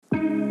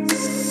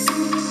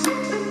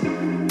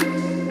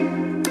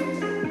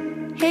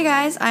Hey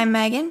guys, I'm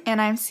Megan.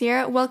 And I'm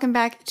Sierra. Welcome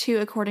back to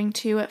According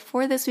To.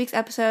 For this week's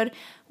episode,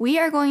 we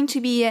are going to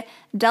be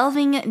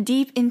delving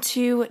deep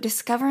into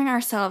discovering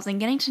ourselves and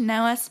getting to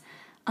know us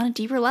on a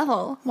deeper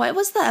level. What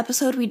was the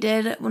episode we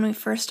did when we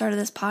first started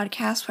this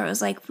podcast where it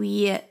was like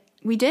we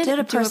did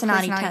a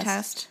personality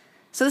test.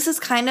 So this is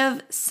kind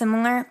of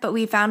similar, but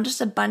we found just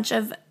a bunch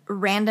of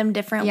random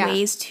different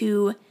ways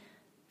to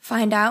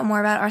find out more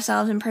about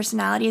ourselves and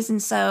personalities.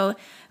 And so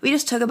we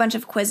just took a bunch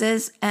of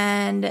quizzes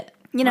and...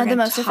 You know, the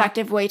most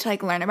effective way to,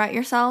 learn about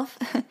yourself,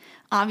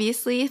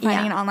 obviously,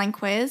 finding an online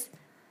quiz.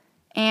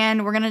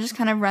 And we're going to just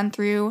kind of run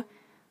through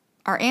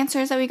our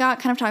answers that we got,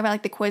 kind of talk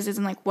about, the quizzes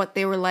and, what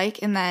they were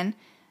like. And then,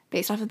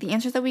 based off of the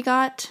answers that we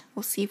got,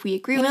 we'll see if we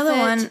agree with it.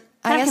 One,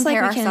 I guess,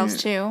 compare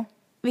ourselves, too.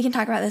 We can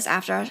talk about this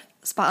after our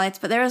spotlights,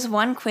 but there was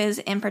one quiz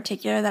in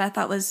particular that I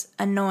thought was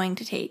annoying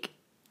to take.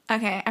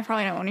 Okay, I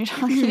probably know what you're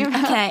talking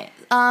about. Okay,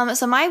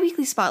 so my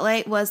weekly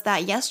spotlight was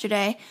that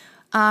yesterday...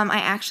 I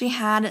actually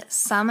had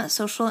some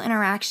social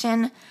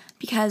interaction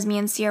because me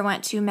and Sierra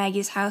went to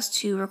Maggie's house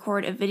to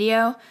record a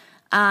video.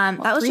 That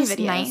was just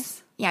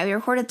nice. Yeah, we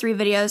recorded 3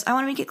 videos. I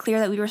want to make it clear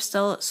that we were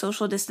still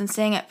social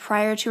distancing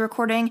prior to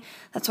recording.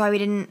 That's why we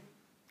didn't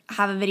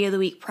have a video the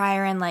week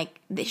prior and,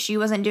 she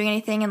wasn't doing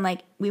anything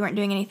and, we weren't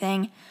doing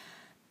anything.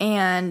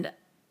 And,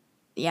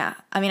 yeah,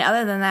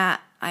 other than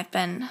that, I've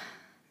been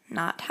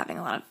not having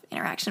a lot of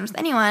interaction with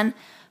anyone,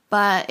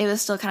 but it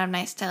was still kind of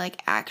nice to,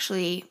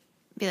 actually...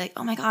 be like,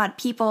 oh my god,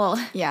 people.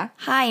 Yeah.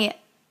 Hi.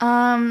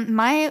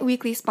 My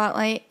weekly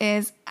spotlight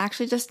is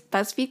actually just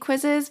BuzzFeed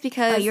quizzes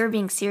because... Oh, you're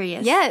being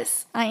serious.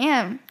 Yes, I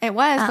am. It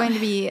was going to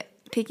be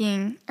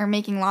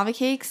making lava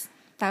cakes.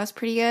 That was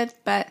pretty good.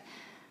 But,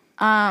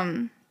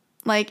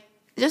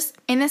 just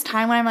in this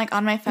time when I'm,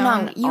 on my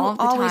phone no, you all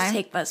the always time,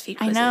 take BuzzFeed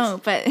quizzes. I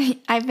know, but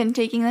I've been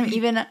taking them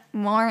even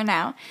more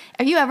now.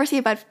 If you ever see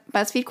a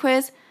BuzzFeed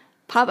quiz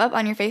pop up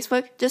on your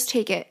Facebook, just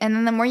take it. And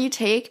then the more you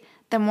take...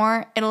 the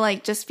more it'll,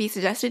 just be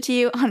suggested to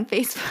you on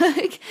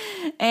Facebook.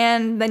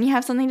 And then you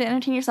have something to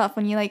entertain yourself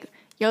when you'll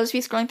just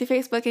be scrolling through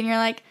Facebook and you're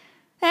like,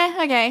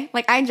 okay.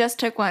 I just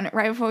took one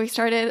right before we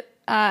started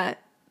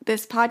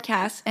this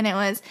podcast, and it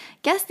was,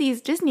 guess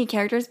these Disney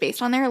characters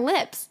based on their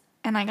lips.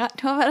 And I got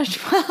 12 out of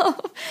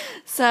 12.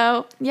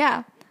 So,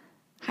 yeah.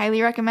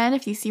 Highly recommend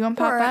if you see one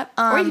pop up.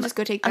 Or you can just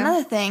go take them.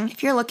 Another thing,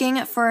 if you're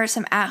looking for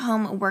some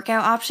at-home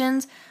workout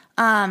options,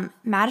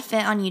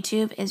 MadFit on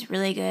YouTube is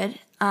really good.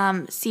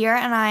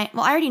 Sierra and I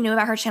already knew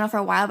about her channel for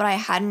a while, but I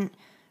hadn't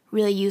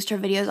really used her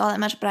videos all that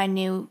much, but I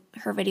knew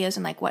her videos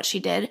and, what she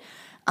did.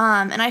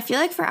 And I feel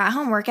like for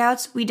at-home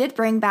workouts, we did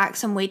bring back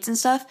some weights and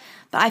stuff,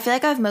 but I feel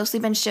like I've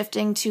mostly been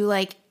shifting to,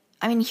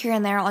 here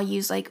and there I'll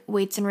use,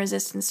 weights and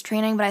resistance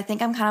training, but I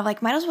think I'm kind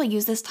of, might as well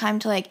use this time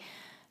to,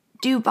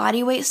 do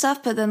body weight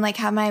stuff, but then,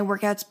 have my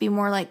workouts be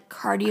more,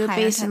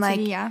 cardio-based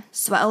and,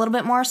 sweat a little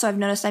bit more, so I've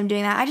noticed I'm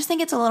doing that. I just think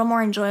it's a little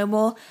more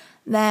enjoyable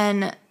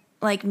than...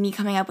 me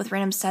coming up with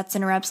random sets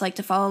and reps,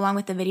 to follow along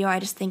with the video. I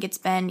just think it's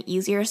been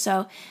easier.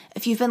 So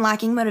if you've been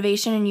lacking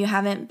motivation and you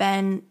haven't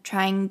been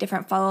trying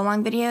different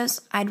follow-along videos,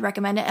 I'd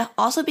recommend it.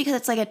 Also because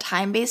it's, a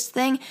time-based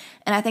thing,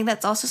 and I think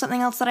that's also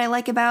something else that I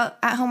like about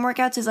at-home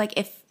workouts is,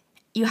 if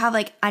you have,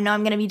 I know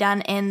I'm going to be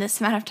done in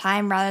this amount of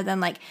time rather than,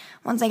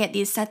 once I get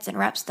these sets and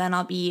reps, then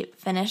I'll be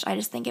finished. I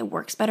just think it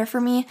works better for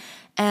me,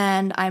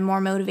 and I'm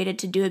more motivated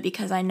to do it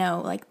because I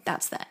know,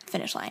 that's the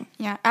finish line.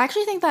 Yeah, I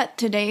actually think that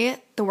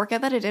today, the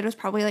workout that I did was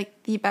probably,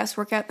 the best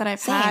workout that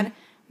I've had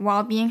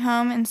while being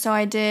home, and so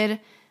I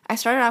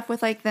started off with,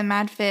 the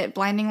MadFit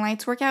Blinding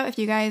Lights workout. If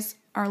you guys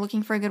are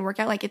looking for a good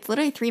workout, it's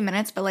literally 3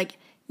 minutes, but,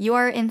 you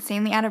are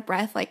insanely out of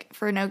breath,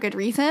 for no good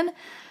reason.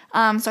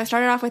 So I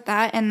started off with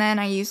that, and then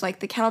I used,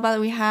 the kettlebell that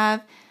we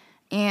have,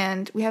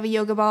 and we have a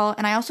yoga ball,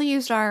 and I also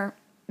used our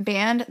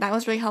band. That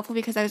was really helpful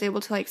because I was able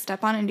to,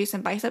 step on and do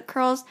some bicep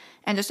curls,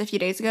 and just a few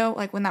days ago,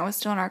 when that was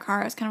still in our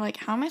car, I was kind of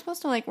how am I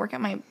supposed to, work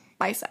out my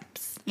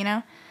biceps, you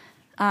know?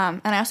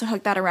 And I also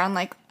hooked that around,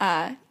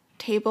 a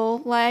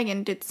table leg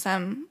and did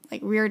some,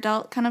 rear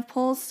delt kind of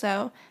pulls,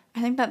 so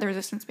I think that the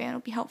resistance band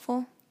will be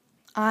helpful.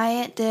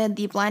 I did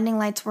the Blinding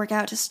Lights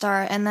workout to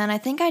start, and then I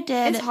think I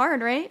did... It's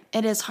hard, right?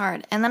 It is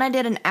hard. And then I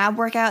did an ab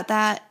workout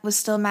that was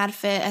still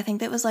MadFit. I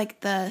think that was,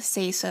 the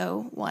Say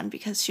So one,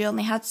 because she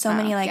only had so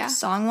many,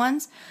 song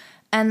ones.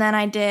 And then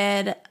I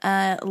did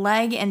a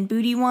leg and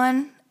booty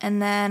one,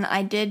 and then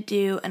I did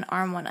do an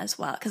arm one as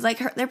well. Because,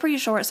 they're pretty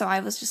short, so I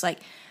was just,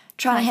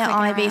 trying to hit all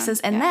my bases.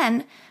 And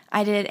then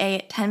I did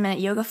a 10-minute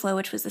yoga flow,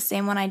 which was the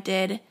same one I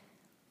did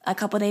a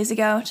couple days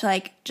ago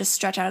to just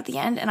stretch out at the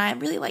end, and I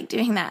really like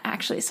doing that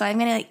actually. So I'm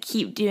gonna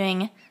keep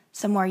doing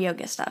some more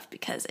yoga stuff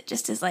because it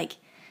just is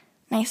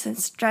nice and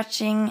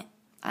stretching.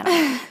 I don't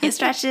know. It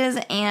stretches,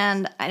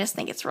 and I just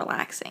think it's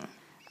relaxing.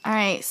 All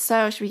right,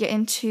 so should we get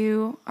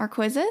into our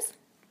quizzes?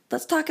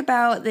 Let's talk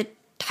about the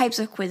types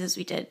of quizzes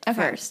we did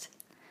first.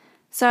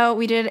 So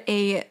we did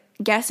a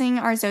guessing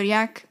our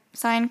zodiac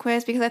sign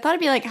quiz because I thought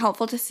it'd be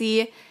helpful to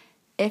see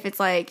if it's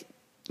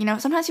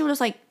sometimes people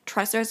just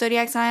trust their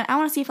zodiac sign. I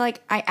want to see if I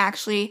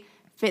actually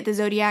fit the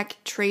zodiac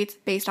traits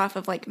based off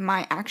of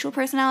my actual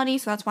personality.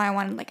 So that's why I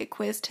wanted a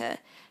quiz to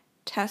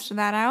test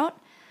that out.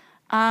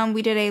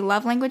 We did a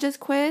love languages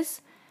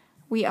quiz.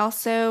 We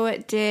also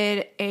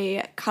did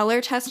a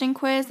color testing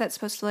quiz that's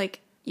supposed to,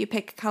 like, you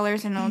pick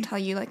colors and it'll tell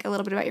you, like, a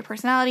little bit about your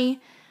personality.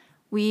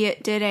 We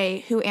did a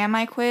who am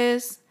I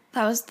quiz.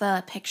 That was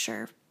the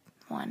picture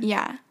one.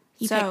 Yeah.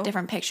 You pick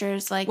different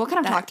pictures. Like, we'll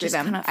kind of talk through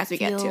them kind of as we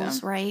get to them.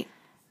 Right.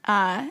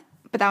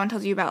 But that one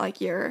tells you about,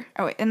 like, your...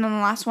 Oh, wait. And then the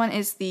last one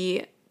is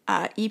the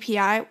EPI.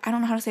 I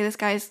don't know how to say this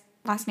guy's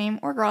last name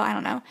or girl. I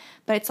don't know.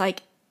 But it's,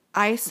 like,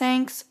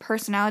 Eysenck's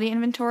personality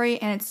inventory,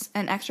 and it's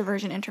an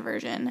extroversion,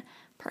 introversion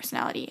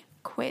personality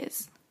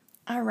quiz.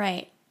 All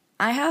right.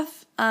 I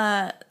have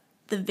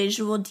the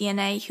visual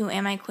DNA Who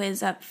Am I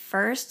quiz up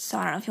first, so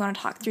I don't know if you want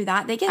to talk through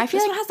that. This one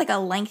has, like, a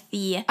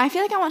lengthy... I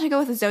feel like I want to go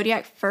with the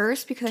Zodiac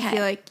first because I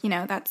feel like,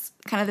 that's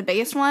kind of the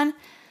biggest one.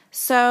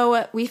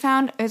 So we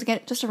found, it was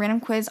just a random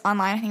quiz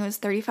online. I think it was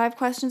 35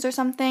 questions or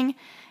something.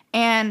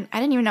 And I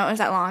didn't even know it was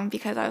that long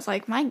because I was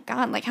like, my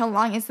God, like, how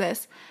long is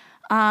this?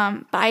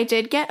 But I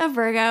did get a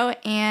Virgo,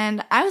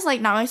 and I was, like,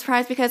 not really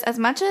surprised because as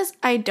much as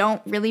I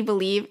don't really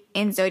believe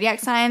in zodiac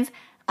signs,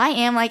 I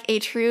am, like, a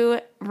true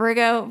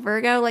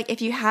Virgo. Like,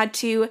 if you had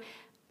to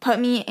put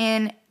me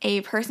in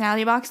a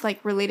personality box,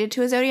 like, related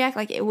to a zodiac,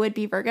 like, it would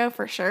be Virgo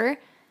for sure.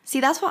 See,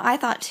 that's what I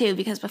thought, too,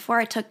 because before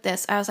I took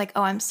this, I was like,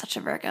 oh, I'm such a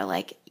Virgo.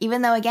 Like,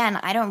 even though, again,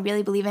 I don't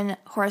really believe in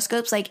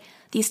horoscopes, like,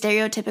 the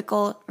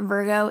stereotypical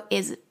Virgo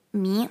is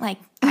me. Like,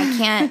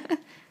 I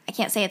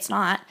can't say it's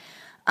not.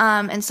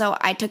 And so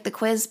I took the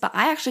quiz, but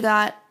I actually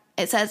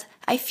it says,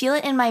 I feel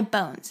it in my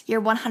bones.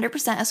 You're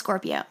 100% a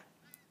Scorpio,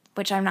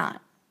 which I'm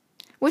not.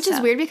 Which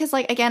is weird because,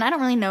 like, again, I don't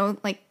really know,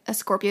 like, a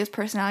Scorpio's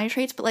personality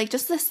traits, but, like,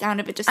 just the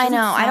sound of it just doesn't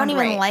sound I don't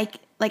even right.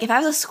 like, if I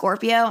was a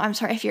Scorpio, I'm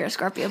sorry if you're a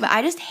Scorpio, but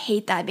I just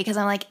hate that because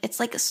I'm like, it's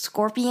like a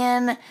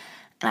scorpion, and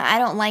I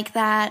don't like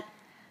that.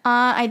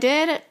 I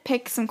did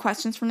pick some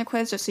questions from the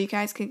quiz just so you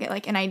guys could get,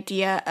 like, an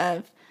idea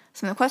of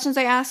some of the questions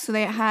I asked. So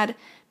they had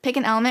pick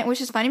an element,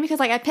 which is funny because,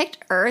 like, I picked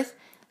Earth,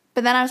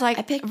 but then I was like,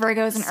 I picked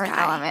Virgo is an Earth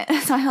element.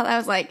 So I thought that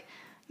was, like,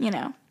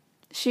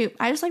 shoot,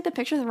 I just like the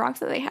picture of the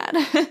rocks that they had.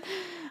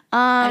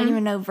 I didn't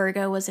even know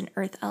Virgo was an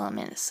Earth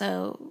element,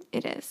 so...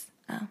 It is.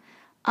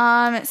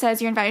 Oh. It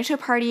says, you're invited to a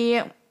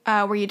party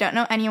where you don't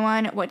know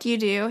anyone. What do you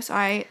do? So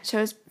I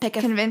chose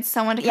convince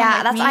someone to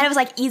come with me. I was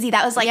like, easy.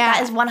 That was like,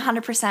 that is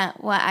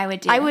 100% what I would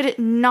do. I would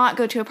not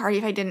go to a party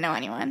if I didn't know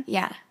anyone.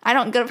 Yeah. I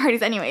don't go to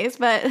parties anyways,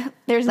 but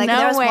there's like, no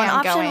there was way one I'm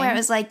option going. where it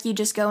was like, you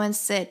just go and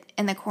sit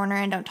in the corner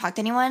and don't talk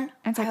to anyone.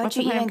 It's like, why would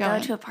you even go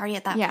to a party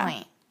at that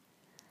point?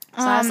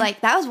 So I was like,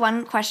 that was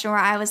one question where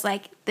I was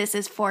like, this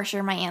is for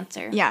sure my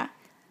answer. Yeah.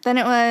 Then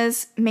it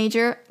was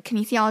major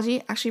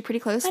kinesiology, actually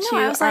pretty close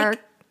to our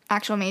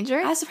actual major.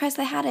 I was surprised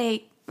they had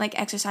a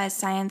exercise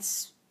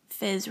science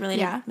phys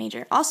related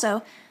major.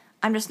 Also,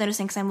 I'm just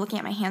noticing because I'm looking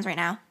at my hands right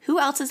now, who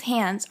else's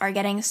hands are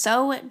getting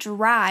so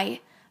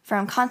dry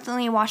from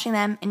constantly washing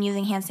them and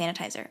using hand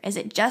sanitizer? Is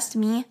it just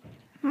me?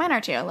 Mine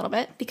are too, a little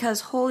bit. Because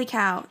holy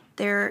cow,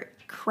 they're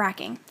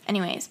cracking.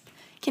 Anyways,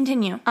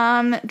 continue.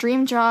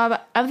 Dream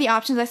job. Of the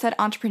options, I said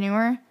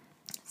entrepreneur.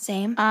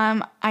 Same.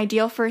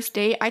 Ideal first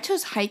date. I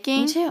chose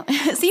hiking. Me too.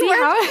 See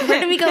where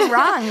did we go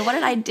wrong? What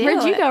did I do?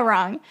 Where'd you go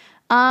wrong?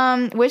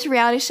 Which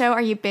reality show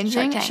are you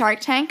binging? Shark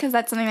Tank, because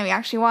that's something that we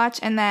actually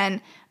watch. And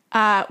then,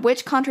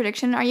 which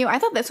contradiction are you? I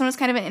thought this one was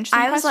kind of an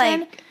interesting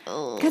question.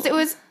 Because it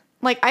was,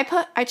 like,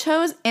 I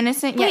chose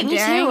innocent yet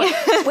daring.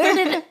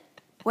 Me too.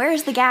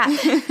 Where's the gap?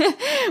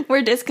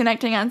 We're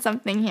disconnecting on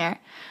something here.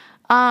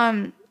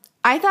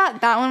 I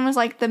thought that one was,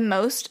 like, the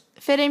most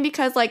fitting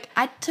because, like...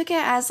 I took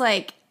it as,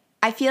 like...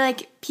 I feel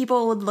like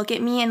people would look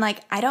at me and, like,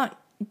 I don't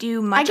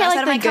do much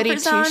outside of my comfort zone. I get,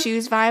 like, the goody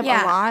two-shoes vibe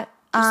a lot.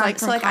 Just, like,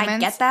 from comments. I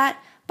get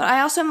that. But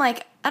I also am,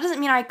 like, that doesn't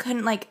mean I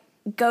couldn't, like,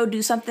 go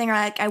do something or,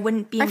 like, I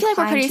wouldn't be inclined to go. I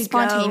feel like we're pretty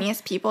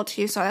spontaneous people,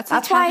 too, so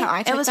that's why how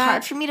I took it was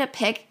hard for me to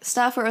pick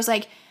stuff where it was,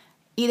 like,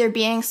 either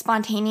being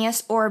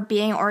spontaneous or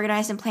being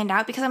organized and planned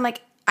out because I'm,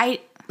 like,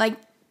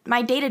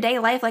 my day-to-day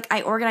life, like,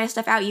 I organize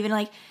stuff out. Even,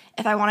 like,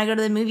 if I want to go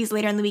to the movies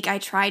later in the week, I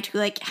try to,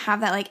 like, have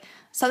that, like,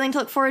 something to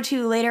look forward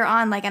to later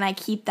on, like, and I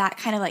keep that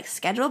kind of, like,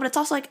 schedule. But it's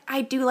also, like,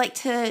 I do like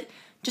to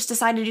just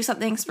decide to do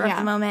something spur of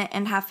the moment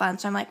and have fun.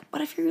 So I'm like,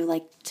 what if you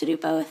like to do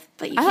both,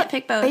 but you can't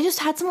pick both? They just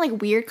had some,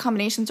 like, weird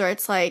combinations where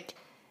it's, like,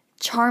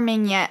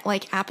 charming yet,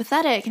 like,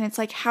 apathetic. And it's,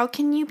 like, how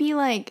can you be,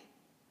 like,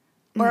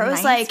 or it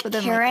was, nice,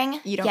 like, caring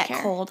like, you don't yet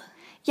care. Cold.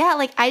 Yeah,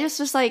 like, I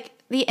just, like,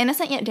 the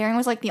innocent yet daring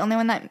was, like, the only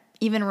one that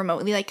even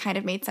remotely, like, kind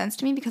of made sense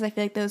to me because I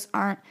feel like those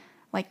aren't,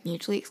 like,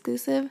 mutually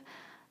exclusive.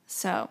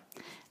 So...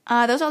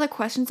 those are all the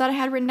questions that I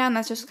had written down.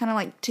 That's just kind of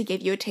like to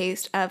give you a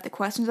taste of the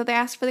questions that they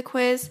asked for the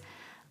quiz.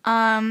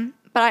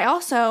 But I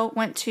also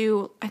went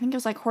to, I think it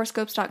was like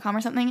horoscopes.com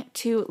or something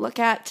to look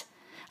at,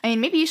 I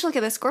mean, maybe you should look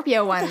at the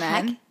Scorpio one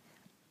then. Heck?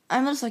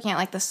 I'm just looking at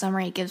like the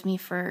summary it gives me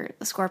for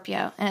the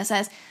Scorpio. And it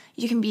says,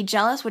 you can be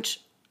jealous, which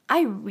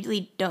I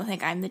really don't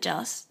think I'm the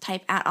jealous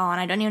type at all. And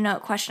I don't even know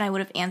what question I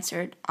would have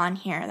answered on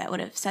here that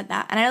would have said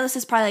that. And I know this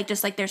is probably like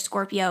just like their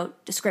Scorpio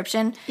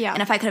description. Yeah.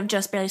 And if I could have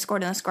just barely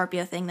scored in the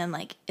Scorpio thing, then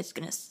like it's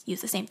going to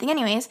use the same thing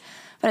anyways.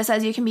 But it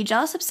says you can be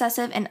jealous,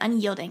 obsessive, and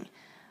unyielding.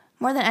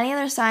 More than any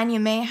other sign, you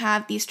may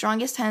have the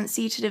strongest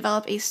tendency to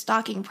develop a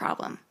stalking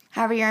problem.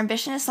 However, your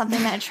ambition is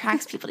something that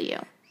attracts people to you.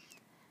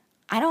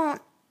 I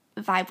don't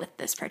vibe with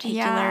this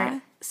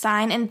particular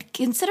sign. And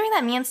considering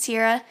that me and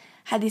Sierra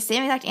had the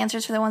same exact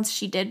answers for the ones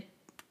she did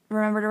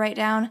remember to write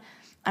down,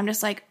 I'm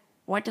just like,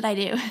 what did I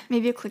do?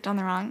 Maybe you clicked on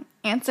the wrong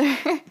answer.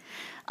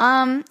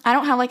 I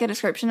don't have like a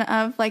description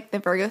of like the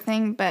Virgo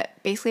thing, but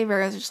basically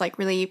Virgos are just like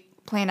really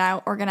planned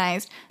out,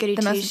 organized, Goody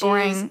the most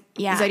boring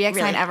zodiac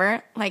sign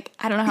ever. Like,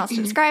 I don't know how else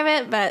to describe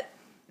it, but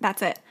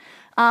that's it.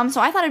 So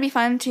I thought it'd be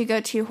fun to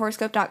go to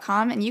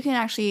horoscope.com, and you can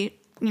actually,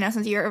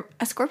 since you're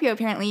a Scorpio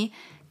apparently,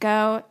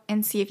 go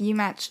and see if you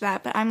match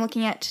that. But I'm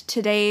looking at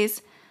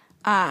today's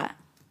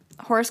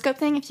horoscope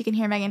thing. If you can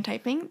hear Megan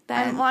typing,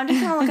 then I'm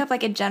just gonna look up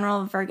like a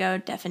general Virgo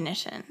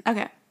definition.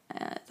 Okay,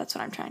 that's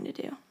what I'm trying to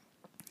do.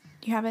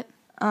 Do you have it?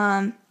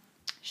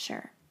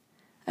 Sure.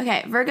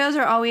 Okay, Virgos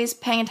are always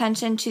paying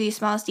attention to the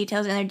smallest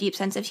details, and their deep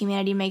sense of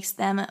humanity makes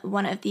them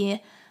one of the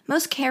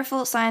most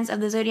careful signs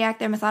of the zodiac.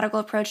 Their methodical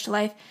approach to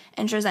life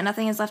ensures that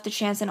nothing is left to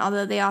chance, and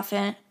although they are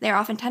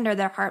often tender,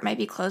 their heart might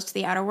be closed to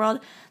the outer world.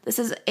 This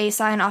is a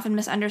sign often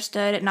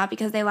misunderstood, not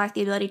because they lack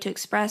the ability to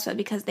express, but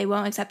because they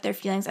won't accept their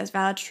feelings as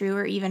valid, true,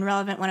 or even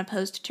relevant when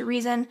opposed to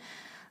reason.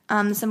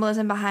 The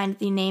symbolism behind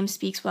the name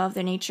speaks well of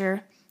their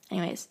nature.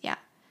 Anyways, yeah.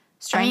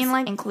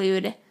 Strengths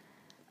include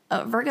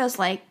Virgos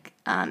like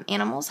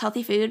animals,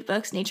 healthy food,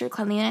 books, nature,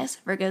 cleanliness.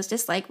 Virgos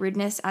dislike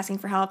rudeness, asking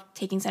for help,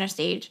 taking center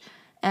stage.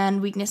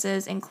 And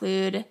weaknesses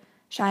include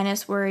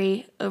shyness,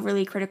 worry,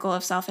 overly critical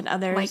of self and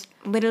others. Like,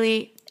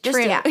 literally, just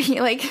true. Yeah.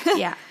 Like,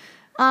 yeah.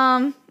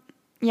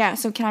 Yeah,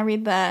 so can I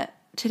read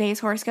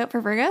today's horoscope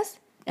for Virgos?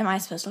 Am I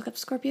supposed to look up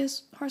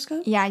Scorpio's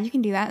horoscope? Yeah, you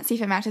can do that. See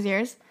if it matches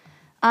yours.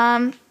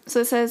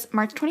 So it says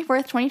March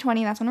 24th,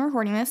 2020. That's when we're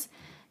recording this.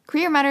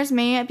 Career matters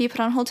may be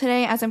put on hold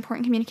today as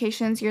important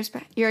communications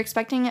you're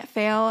expecting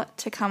fail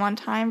to come on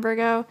time,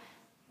 Virgo.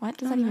 What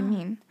does that even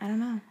mean? I don't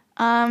know.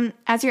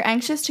 As you're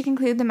anxious to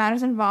conclude the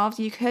matters involved,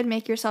 you could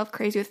make yourself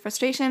crazy with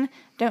frustration.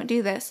 Don't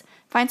do this.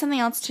 Find something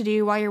else to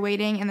do while you're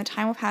waiting, and the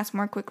time will pass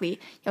more quickly.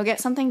 You'll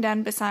get something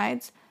done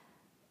besides.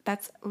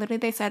 That's literally,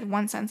 they said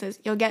one sentence is,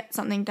 you'll get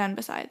something done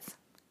besides.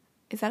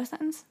 Is that a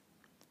sentence?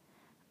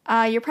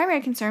 Your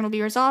primary concern will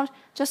be resolved,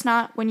 just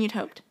not when you'd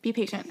hoped. Be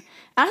patient.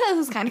 I thought this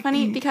was kind of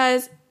funny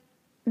because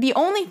the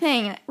only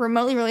thing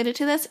remotely related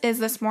to this is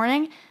this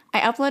morning I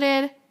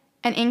uploaded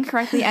an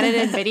incorrectly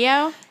edited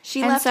video.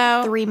 She left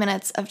 3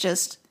 minutes of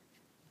just,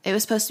 it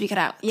was supposed to be cut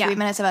out. Yeah. 3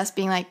 minutes of us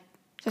being like,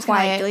 just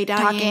quiet, kind of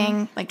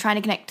talking, like trying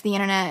to connect to the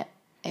internet.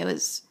 It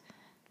was,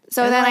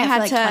 so then I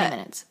had to, 20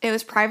 minutes. It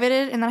was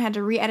privated, and then I had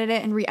to re-edit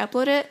it and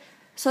re-upload it.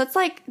 So it's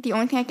like the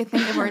only thing I could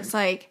think of where it's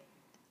like,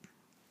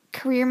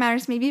 career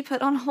matters may be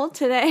put on hold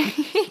today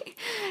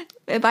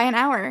by an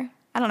hour.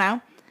 I don't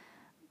know.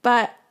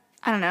 But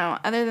I don't know.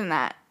 Other than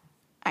that,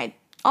 I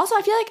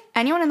feel like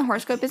anyone in the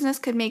horoscope business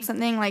could make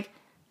something like,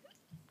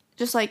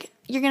 just like,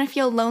 you're going to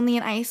feel lonely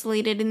and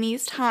isolated in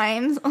these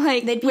times.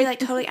 Like, they'd be like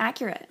totally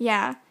accurate.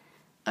 Yeah.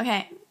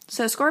 Okay.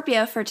 So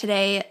Scorpio for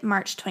today,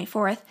 March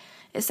 24th,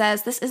 it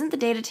says, this isn't the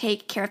day to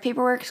take care of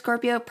paperwork,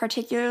 Scorpio,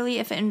 particularly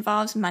if it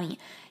involves money.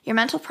 Your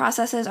mental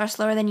processes are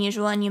slower than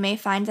usual, and you may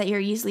find that you're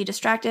easily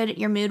distracted.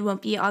 Your mood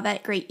won't be all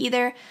that great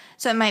either,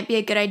 so it might be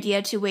a good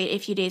idea to wait a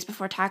few days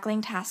before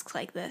tackling tasks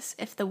like this.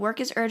 If the work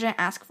is urgent,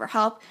 ask for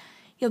help.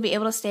 You'll be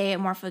able to stay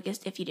more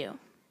focused if you do.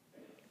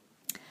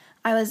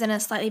 I was in a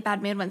slightly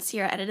bad mood when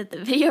Sierra edited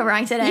the video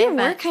wrong today. You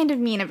were kind of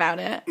mean about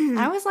it.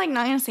 I was like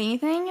not going to say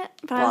anything,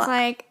 but I was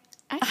like,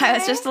 okay. I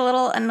was just a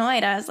little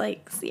annoyed. I was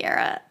like,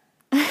 Sierra.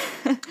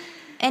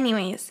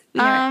 Anyways,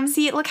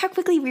 see, look how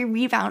quickly we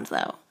rebound,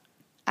 though.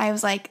 I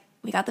was like,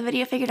 we got the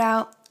video figured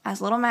out. I was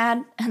a little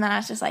mad, and then I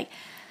was just like,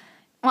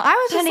 well, I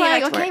was just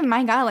like, okay,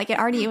 my God, like, it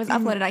was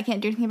uploaded. I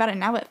can't do anything about it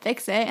now but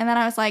fix it. And then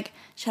I was like,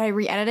 should I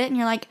re-edit it? And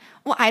you're like,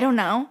 well, I don't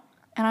know.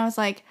 And I was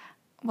like,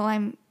 well,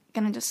 I'm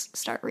going to just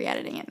start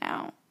re-editing it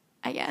now,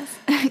 I guess.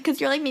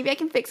 Because you're like, maybe I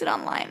can fix it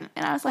online.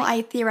 And I was like, well,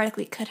 I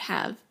theoretically could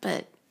have,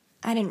 but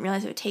I didn't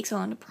realize it would take so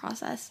long to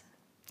process.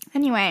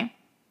 Anyway,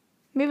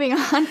 moving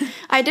on.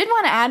 I did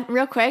want to add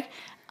real quick.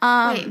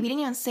 Wait, we didn't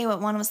even say what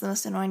one was the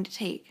most annoying to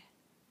take.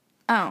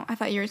 Oh, I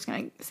thought you were just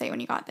going to say when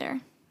you got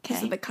there. Okay.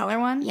 This is the color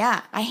one?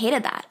 Yeah, I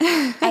hated that.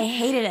 I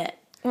hated it.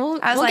 We'll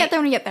get there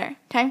when we get there,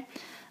 okay?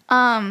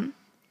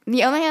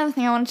 The only other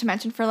thing I wanted to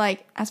mention for,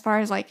 like, as far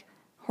as, like,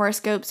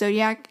 horoscope,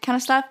 zodiac kind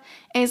of stuff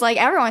is, like,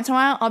 every once in a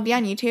while I'll be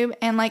on YouTube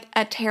and, like,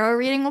 a tarot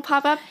reading will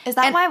pop up. Is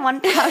that why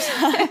one popped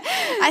up?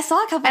 I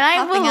saw a couple and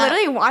I will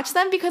literally watch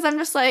them because I'm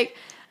just, like,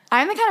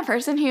 I'm the kind of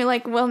person who,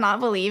 like, will not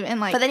believe in,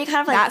 like, but then you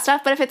kind of, like, that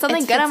stuff. But if it's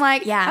something good, I'm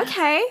like, yeah,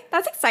 okay,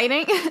 that's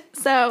exciting.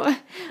 So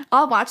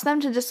I'll watch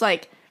them to just,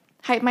 like,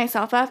 hype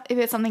myself up if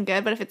it's something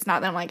good. But if it's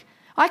not, then I'm like,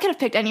 oh, I could have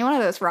picked any one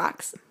of those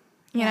rocks,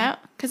 you know?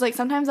 Because, like,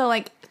 sometimes I'll,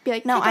 like, be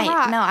like,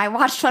 I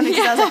watched one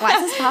because I was like, why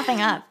is this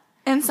popping up?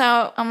 And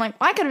so I'm like,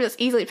 well, I could have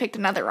just easily picked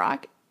another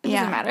rock. It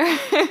doesn't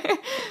matter.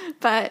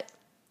 But,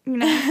 you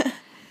know,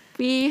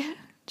 we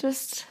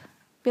just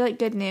be like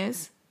good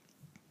news.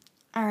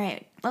 All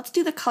right, let's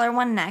do the color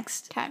one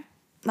next. Okay.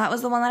 That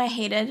was the one that I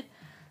hated.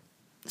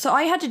 So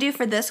all you had to do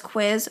for this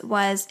quiz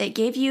was it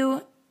gave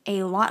you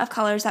a lot of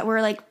colors that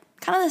were like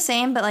kind of the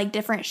same, but like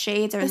different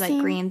shades. There was like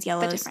greens,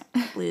 yellows,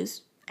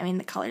 blues. I mean,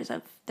 the colors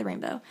of the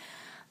rainbow.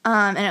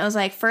 And it was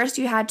like, first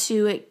you had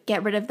to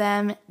get rid of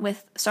them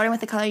starting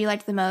with the color you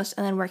liked the most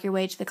and then work your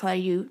way to the color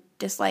you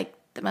disliked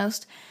the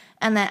most.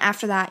 And then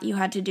after that, you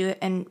had to do it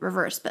in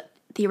reverse. But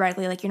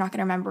theoretically, like, you're not going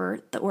to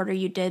remember the order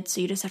you did,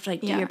 so you just have to,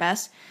 like, do your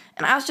best.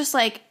 And I was just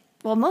like,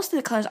 well, most of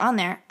the colors on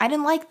there, I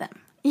didn't like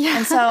them. Yeah.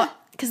 And so,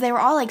 because they were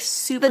all, like,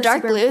 super, the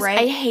dark super blues, bright.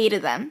 I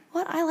hated them.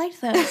 What? I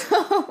liked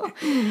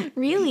those.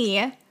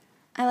 Really?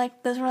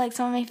 Those were, like,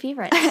 some of my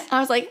favorites. I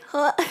was like,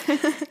 huh.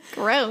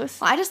 Gross.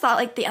 Well, I just thought,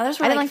 like, the others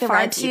were, like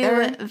far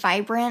too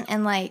vibrant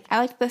and, like... I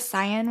like the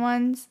cyan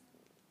ones.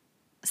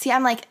 See,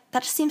 I'm like,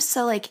 that just seems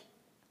so, like,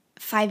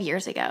 5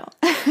 years ago.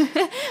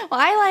 Well,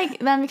 I like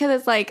them because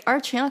it's, like, our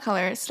channel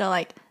color is still,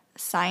 like,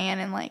 cyan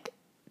and, like,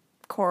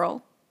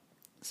 coral.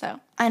 So.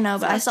 I know,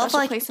 but I still feel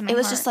like it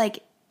was just,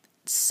 like,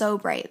 so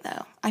bright,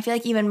 though. I feel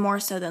like even more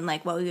so than,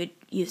 like, what we would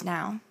use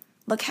now.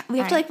 Look, we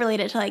have to, like, relate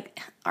it to, like,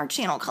 our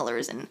channel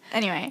colors and...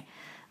 Anyway.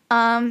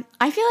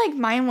 I feel like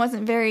mine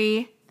wasn't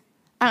very,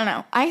 I don't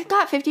know. I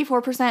got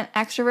 54%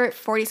 extrovert,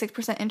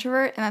 46%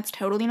 introvert, and that's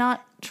totally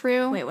not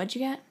true. Wait, what'd you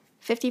get?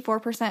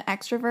 54%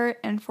 extrovert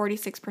and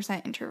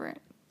 46% introvert.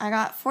 I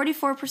got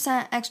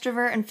 44%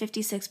 extrovert and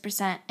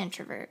 56%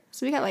 introvert.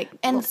 So we got like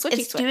and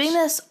it's doing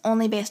this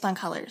only based on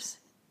colors.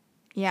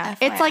 Yeah, FYI.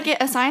 It's like it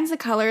assigns the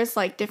colors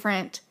like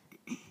different,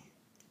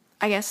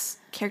 I guess,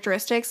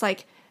 characteristics.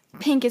 Like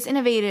pink is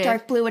innovative.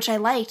 Dark blue, which I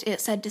liked,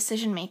 it said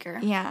decision maker.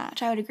 Yeah,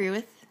 which I would agree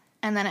with.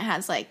 And then it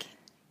has, like,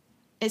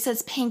 it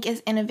says pink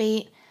is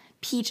innovate,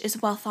 peach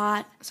is well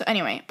thought. So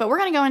anyway, but we're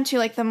going to go into,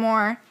 like, the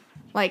more,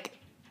 like,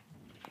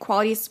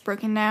 qualities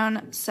broken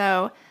down.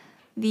 So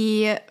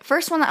the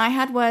first one that I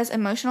had was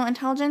emotional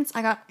intelligence.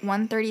 I got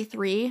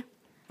 133.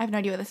 I have no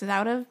idea what this is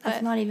out of. But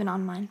that's not even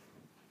on mine.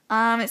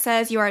 It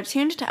says you are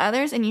attuned to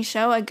others and you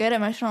show a good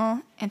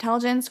emotional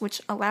intelligence,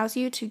 which allows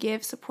you to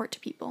give support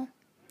to people.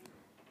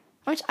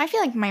 Which I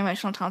feel like my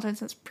emotional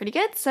intelligence is pretty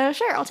good, so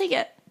sure, I'll take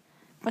it.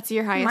 What's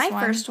your highest one?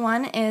 My first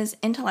one is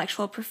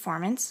intellectual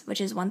performance, which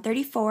is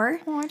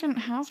 134. Oh, I didn't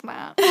have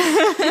that.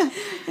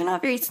 You're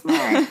not very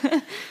smart.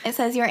 It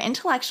says you're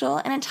intellectual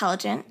and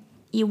intelligent.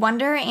 You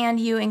wonder and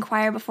you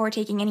inquire before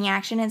taking any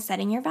action and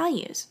setting your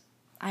values.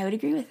 I would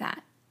agree with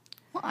that.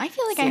 Well, I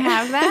feel like I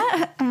have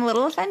that. I'm a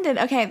little offended.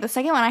 Okay, the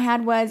second one I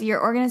had was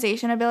your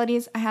organization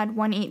abilities. I had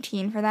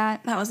 118 for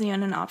that. That wasn't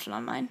even an option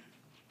on mine.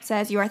 It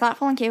says you are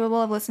thoughtful and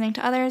capable of listening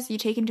to others. You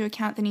take into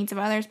account the needs of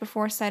others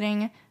before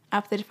setting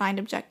up the defined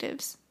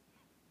objectives.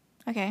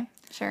 Okay,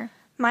 sure.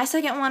 My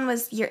second one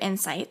was your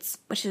insights,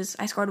 which is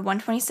I scored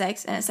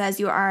 126, and it says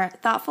you are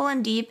thoughtful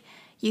and deep.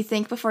 You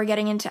think before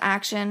getting into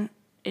action.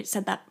 It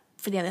said that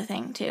for the other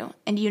thing, too.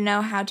 And you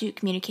know how to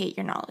communicate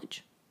your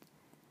knowledge.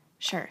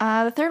 Sure.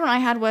 The third one I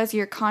had was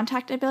your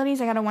contact abilities.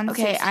 I got a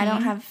 116. Okay, I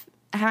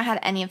haven't had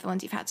any of the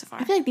ones you've had so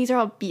far. I feel like these are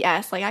all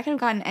BS. Like, I could have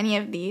gotten any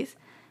of these.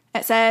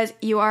 It says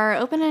you are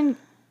open and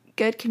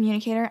good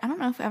communicator. I don't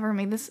know if ever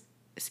made this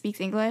speaks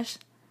English.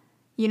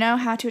 You know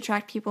how to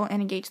attract people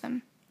and engage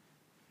them.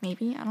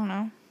 Maybe, I don't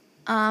know.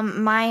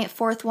 My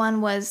third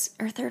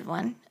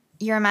one,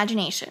 your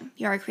imagination.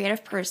 You're a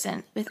creative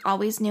person with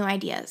always new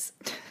ideas,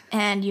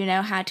 and you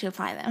know how to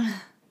apply them.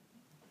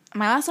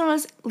 My last one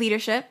was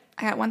leadership.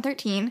 I got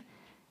 113,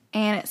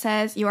 and it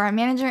says you are a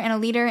manager and a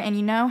leader, and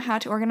you know how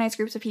to organize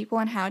groups of people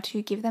and how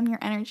to give them your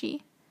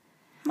energy.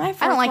 My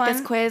fourth one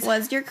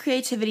was your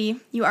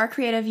creativity. You are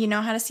creative. You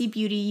know how to see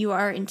beauty. You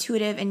are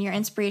intuitive, and your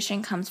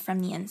inspiration comes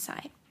from the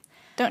inside.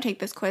 Don't take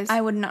this quiz.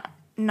 I would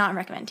not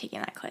recommend taking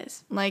that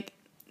quiz. Like,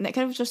 that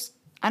could have just...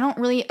 I don't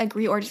really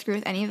agree or disagree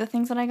with any of the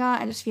things that I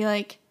got. I just feel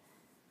like...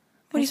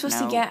 What are you supposed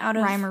to get out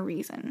of... rhyme or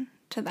reason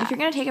to that? If you're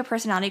going to take a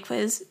personality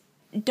quiz,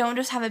 don't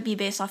just have it be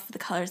based off of the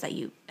colors that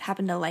you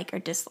happen to like or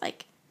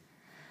dislike.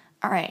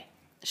 All right.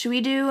 Should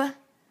we do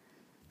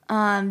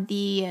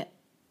the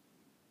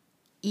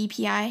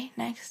EPI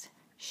next?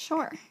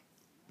 Sure.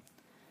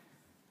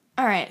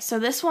 All right. So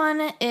this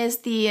one is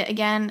the,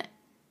 again,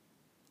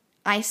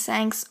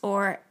 EYSENCK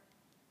or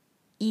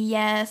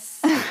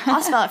ES.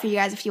 I'll spell it for you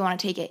guys if you want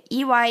to take it.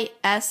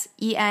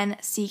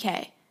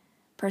 EYSENCK.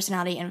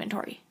 Personality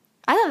inventory.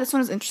 I thought this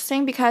one was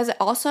interesting because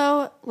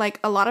also,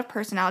 like, a lot of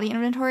personality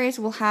inventories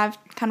will have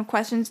kind of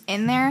questions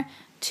in there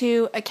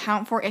to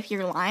account for if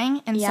you're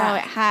lying. And so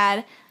it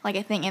had, like,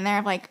 a thing in there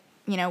of, like,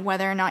 you know,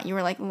 whether or not you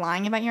were, like,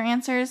 lying about your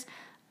answers,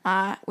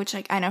 which,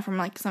 like, I know from,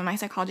 like, some of my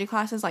psychology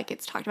classes, like,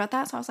 it's talked about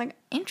that. So I was like,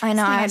 interesting. I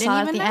know. I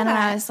saw it at the end and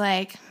I was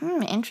like,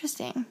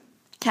 interesting.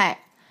 Okay.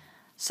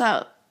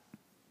 So,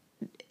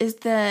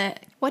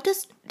 what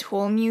does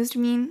TULMUSED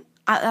mean?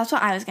 That's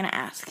what I was going to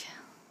ask.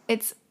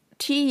 It's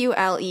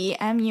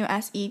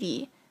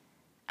TULEMUSED.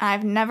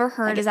 I've never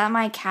heard. Like, is that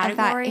my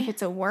category? If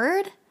it's a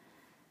word,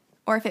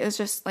 or if it was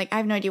just like I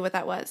have no idea what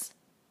that was.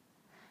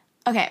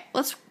 Okay,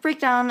 let's break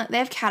down. They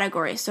have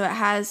categories, so it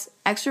has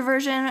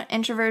extroversion,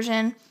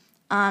 introversion.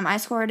 I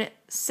scored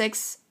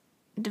 6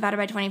 divided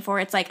by 24.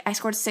 It's like I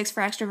scored 6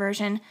 for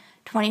extroversion,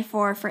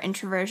 24 for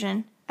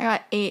introversion. I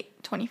got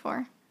 8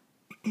 24.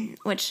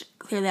 which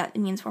clearly that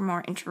means we're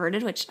more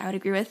introverted, which I would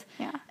agree with.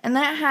 Yeah. And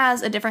then it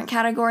has a different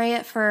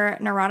category for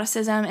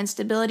neuroticism and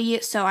stability.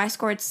 So I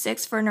scored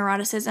 6 for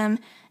neuroticism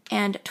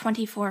and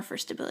 24 for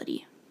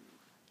stability.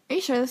 Are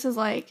you sure this is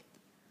like,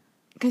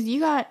 because you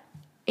got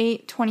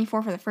 8/24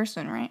 for the first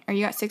one, right? Or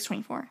you got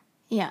 6/24.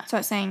 Yeah. So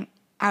it's saying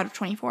out of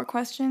 24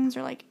 questions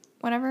or like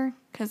whatever?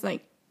 Because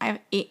like I have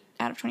 8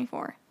 out of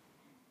 24.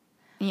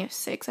 And you have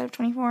 6 out of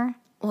 24.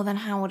 Well, then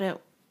how would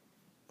it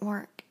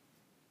work?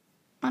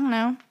 I don't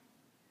know.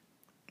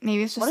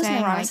 Maybe it's just What does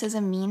saying,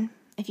 neuroticism mean?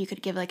 If you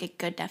could give like a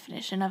good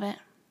definition of it.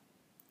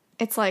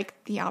 It's like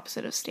the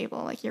opposite of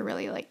stable. Like you're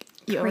really like,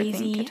 you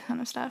Crazy. overthink a ton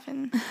of stuff.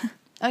 And,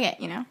 Okay.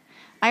 you know,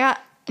 I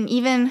got an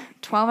even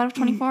 12 out of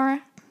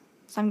 24.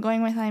 So I'm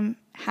going with I'm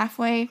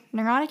halfway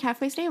neurotic,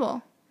 halfway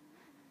stable.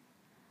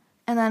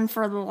 And then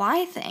for the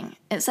lie thing,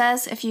 it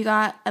says if you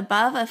got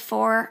above a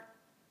 4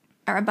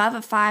 or above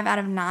a 5 out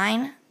of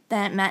 9,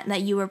 then it meant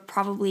that you were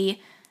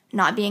probably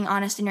not being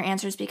honest in your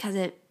answers because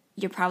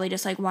you're probably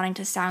just like wanting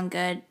to sound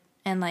good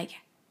and like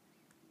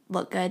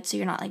look good, so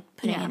you're not like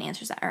putting in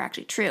answers that are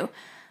actually true.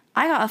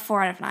 I got a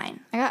 4 out of 9.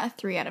 I got a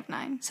 3 out of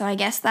 9. So I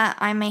guess that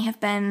I may have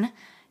been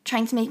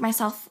trying to make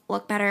myself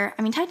look better.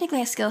 I mean,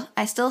 technically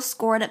I still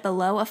scored it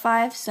below a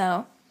 5,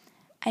 so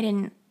I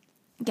didn't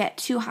get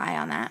too high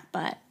on that,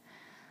 but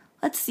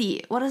let's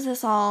see. What does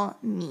this all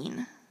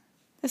mean?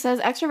 It says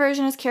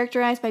extroversion is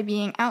characterized by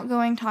being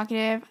outgoing,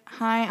 talkative,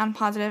 high on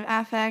positive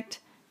affect,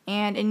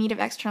 and in need of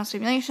external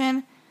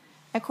stimulation.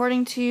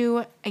 According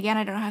to, again,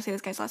 I don't know how to say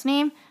this guy's last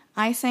name,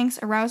 Eysenck's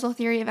arousal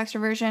theory of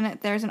extroversion,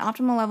 there's an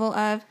optimal level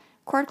of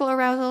cortical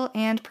arousal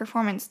and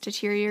performance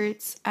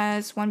deteriorates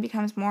as one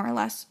becomes more or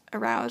less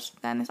aroused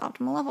than this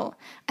optimal level.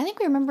 I think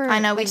we remember I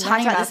know, we like, talked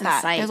learning about this in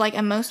that. psych. There's like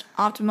a most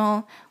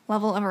optimal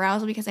level of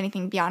arousal because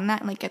anything beyond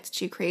that like gets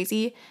too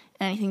crazy,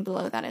 and anything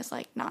below that is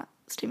like not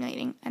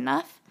stimulating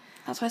enough.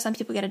 That's why some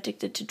people get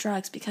addicted to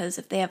drugs, because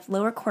if they have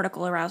lower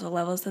cortical arousal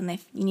levels, then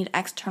you need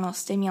external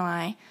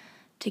stimuli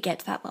to get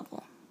to that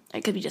level.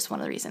 It could be just one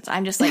of the reasons.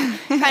 I'm just like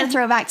trying to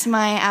throw back to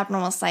my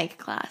abnormal psych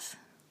class.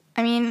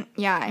 I mean,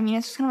 yeah,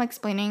 it's just kind of like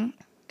explaining.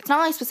 It's not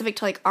really specific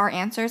to like our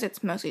answers.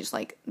 It's mostly just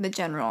like the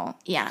general.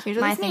 Yeah, here's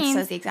what my this thing means.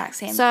 says the exact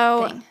same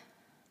So, thing.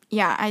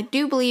 Yeah, I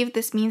do believe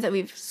this means that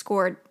we've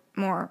scored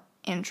more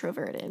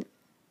introverted.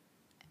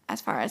 As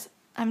far as,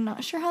 I'm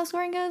not sure how the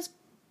scoring goes,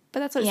 but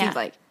that's what it seems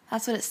like.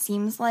 That's what it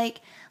seems like.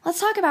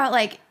 Let's talk about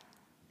like,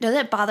 does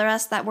it bother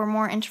us that we're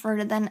more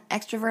introverted than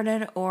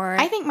extroverted, or?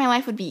 I think my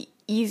life would be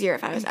easier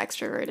if I was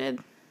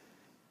extroverted.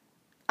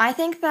 I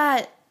think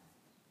that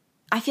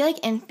I feel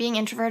like being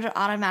introverted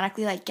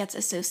automatically like gets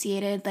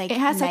associated like It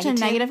has such a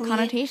negative negatively.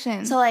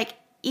 connotation. So like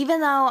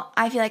even though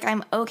I feel like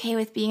I'm okay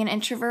with being an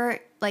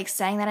introvert, like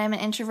saying that I'm an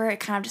introvert, it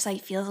kind of just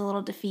like feels a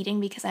little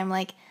defeating because I'm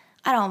like,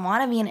 I don't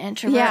want to be an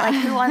introvert. Yeah.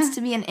 Like who wants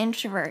to be an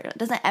introvert?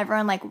 Doesn't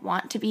everyone like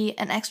want to be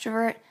an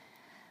extrovert?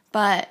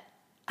 But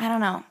I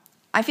don't know.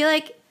 I feel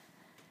like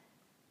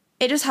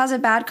it just has a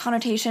bad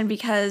connotation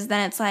because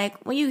then it's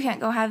like, well, you can't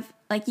go have,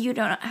 like, you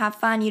don't have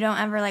fun. You don't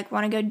ever, like,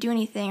 want to go do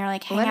anything or,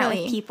 like, hang out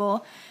with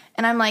people.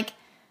 And I'm like,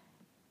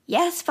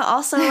 yes, but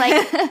also,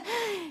 like,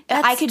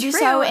 I could do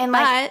so in,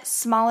 like,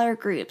 smaller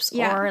groups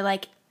or,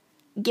 like,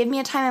 give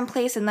me a time and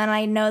place, and then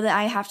I know that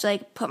I have to,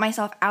 like, put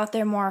myself out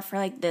there more for,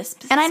 like, this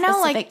and I know,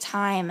 specific like,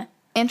 time.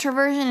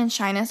 Introversion and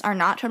shyness are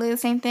not totally the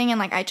same thing, and,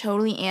 like, I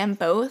totally am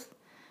both.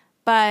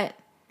 But,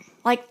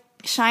 like,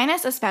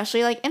 shyness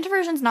especially, like,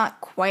 introversion's not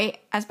quite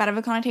as bad of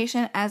a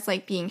connotation as,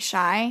 like, being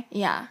shy.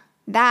 Yeah.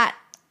 That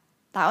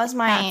was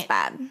my that's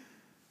bad.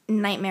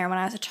 nightmare when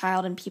I was a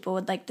child and people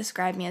would, like,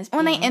 describe me as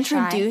being When they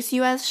introduce shy.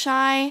 you as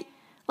shy,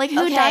 like,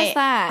 who does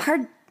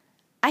that?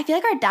 I feel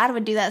like our dad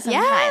would do that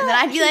sometimes. Yeah, And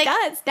I'd be like,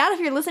 Dad, if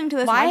you're listening to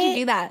this, why why'd you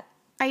do that?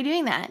 Are you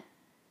doing that?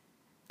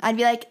 I'd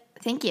be like,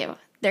 thank you.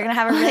 They're going to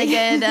have a really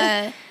good,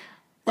 they're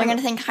going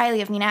to think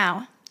highly of me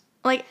now.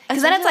 Like,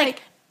 Because then it's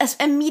like,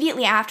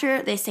 immediately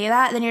after they say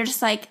that, then you're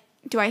just like,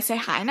 do I say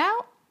hi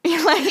now?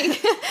 You're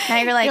like,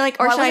 now you're like,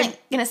 or well, should I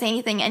wasn't going to say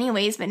anything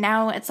anyways, but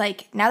now it's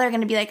like, now they're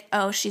going to be like,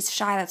 oh, she's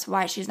shy, that's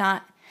why she's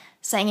not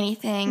saying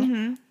anything.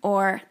 Mm-hmm.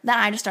 Or then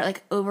I just start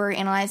like over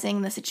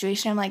analyzing the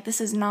situation. I'm like, this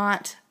is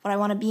not what I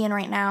want to be in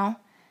right now.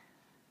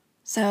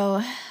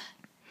 So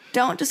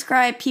don't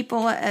describe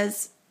people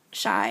as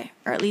shy,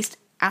 or at least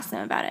ask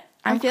them about it.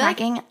 I'm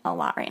cracking a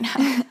lot right now.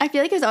 I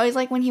feel like it was always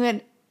like when he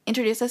would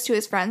introduce us to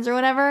his friends or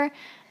whatever,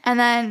 and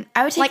then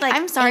I would take like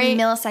I'm sorry, a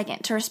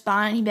millisecond to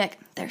respond, and he'd be like,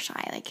 they're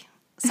shy, like,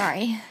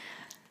 sorry.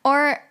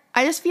 Or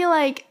I just feel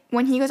like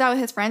when he goes out with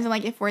his friends and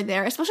like if we're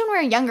there, especially when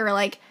we were younger,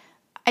 like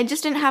I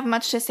just didn't have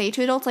much to say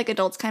to adults. Like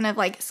adults kind of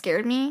like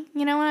scared me,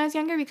 you know, when I was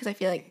younger, because I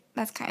feel like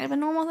that's kind of a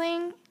normal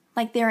thing.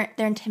 Like they're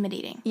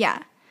intimidating.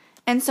 Yeah.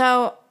 And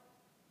so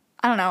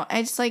I don't know.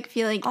 I just like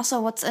feel like Also,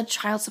 what's a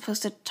child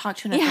supposed to talk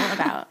to an adult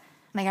about?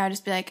 Like I would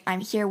just be like, I'm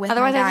here with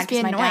otherwise my I'd dad just be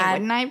because my annoying, dad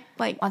wouldn't I?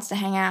 Like wants to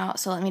hang out,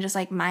 so let me just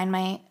like mind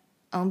my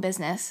own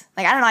business.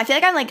 Like I don't know. I feel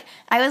like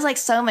I was like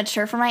so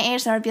mature for my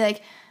age that I would be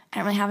like, I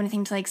don't really have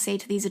anything to like say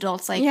to these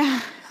adults. Like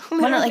yeah.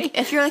 when, like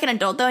if you're like an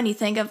adult though and you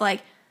think of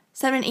like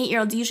 7 and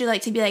 8-year-olds usually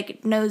like to be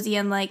like nosy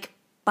and like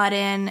butt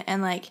in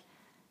and like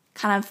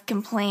kind of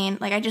complain.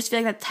 Like I just feel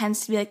like that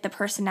tends to be like the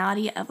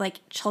personality of like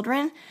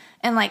children,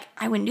 and like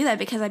I wouldn't do that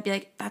because I'd be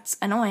like, that's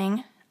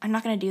annoying. I'm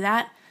not gonna do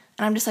that.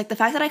 And I'm just like, the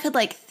fact that I could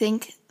like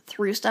think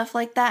through stuff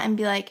like that and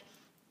be like,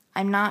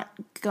 I'm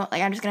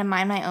just gonna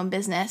mind my own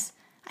business,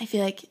 I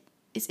feel like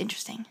is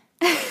interesting.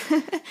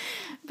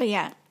 But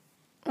yeah,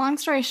 long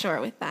story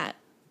short with that,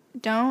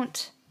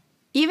 don't,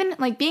 even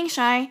like being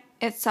shy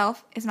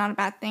itself is not a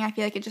bad thing. I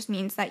feel like it just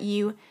means that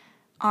you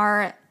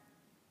are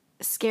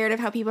scared of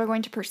how people are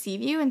going to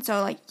perceive you, and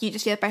so like you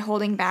just feel like by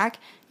holding back,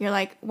 you're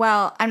like,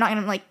 well, I'm not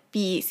gonna like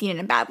be seen in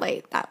a bad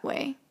light that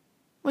way.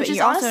 Which but is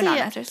you're honestly, also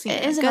not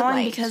necessarily it is in a good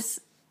annoying light.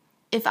 because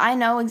if I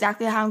know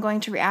exactly how I'm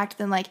going to react,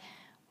 then like,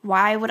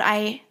 why would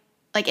I,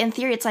 like in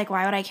theory, it's like,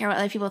 why would I care what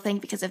other people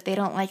think? Because if they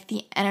don't like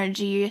the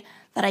energy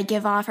that I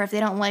give off, or if they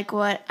don't like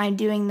what I'm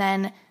doing,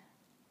 then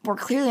we're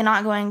clearly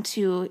not going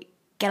to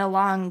get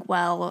along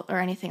well or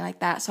anything like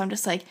that. So I'm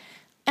just like,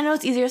 I know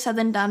it's easier said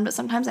than done, but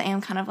sometimes I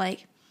am kind of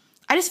like,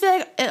 I just feel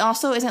like it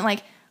also isn't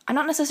like, I'm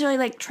not necessarily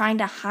like trying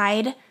to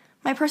hide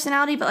my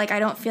personality, but like I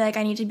don't feel like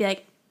I need to be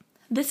like,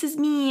 this is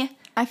me.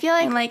 I feel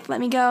like, and like, let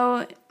me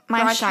go.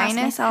 my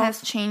shyness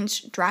has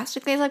changed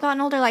drastically as I've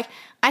gotten older. Like,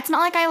 it's not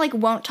like I like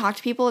won't talk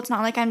to people. It's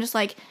not like I'm just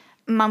like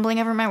mumbling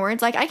over my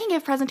words. Like, I can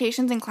give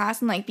presentations in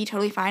class and like be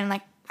totally fine. And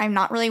like, I'm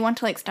not really one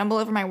to like stumble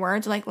over my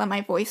words or like let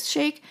my voice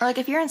shake. Or like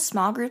if you're in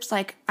small groups,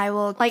 like I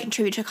will like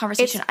contribute to a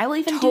conversation. I will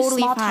even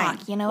totally do small fine.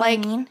 talk. You know like,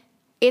 what I mean?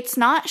 It's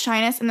not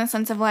shyness in the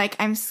sense of like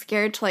I'm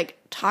scared to like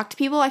talk to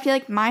people. I feel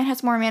like mine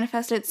has more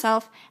manifested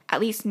itself, at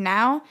least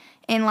now,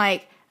 in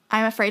like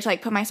I'm afraid to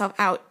like put myself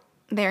out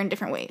there in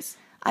different ways.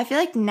 I feel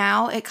like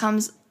now it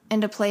comes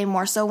into play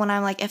more so when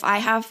I'm like, if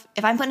I'm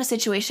put in a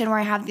situation where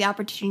I have the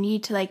opportunity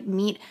to like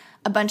meet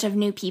a bunch of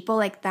new people,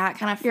 like that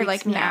kind of freaks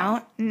like, me no,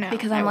 out. no,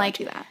 because I I'm won't like,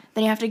 do that.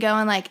 Then you have to go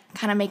and like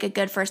kind of make a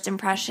good first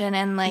impression,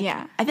 and like,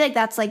 Yeah. I feel like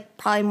that's like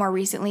probably more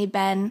recently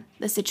been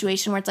the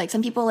situation where it's like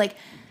some people like,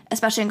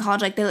 especially in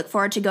college, like they look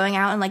forward to going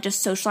out and like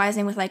just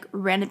socializing with like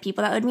random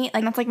people that would meet.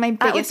 Like that's like my biggest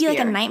that would be like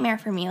a fear. nightmare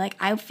for me. Like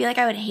I feel like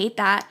I would hate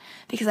that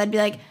because I'd be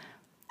like,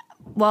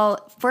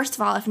 well, first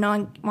of all, if no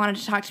one wanted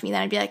to talk to me,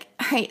 then I'd be like,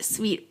 all right,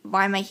 sweet,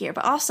 why am I here?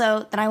 But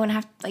also, then I wouldn't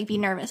have to like be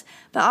nervous.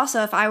 But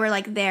also, if I were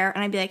like there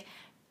and I'd be like,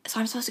 so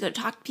I'm supposed to go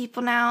talk to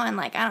people now, and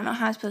like I don't know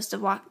how I'm supposed to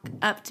walk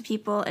up to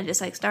people and just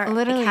like start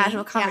Literally, a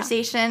casual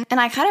conversation. Yeah. And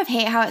I kind of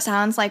hate how it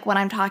sounds like when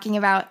I'm talking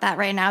about that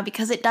right now,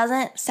 because it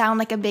doesn't sound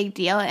like a big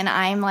deal, and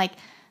I'm like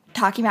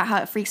talking about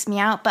how it freaks me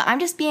out. But I'm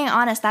just being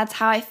honest. That's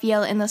how I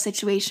feel in those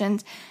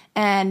situations.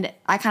 And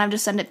I kind of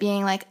just end up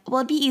being like, well,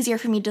 it'd be easier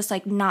for me just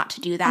like not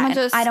to do that.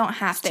 And I don't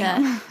have to.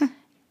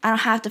 I don't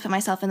have to put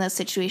myself in those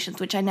situations,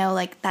 which I know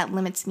like that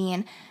limits me,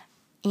 and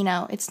you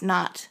know it's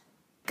not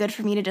good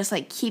for me to just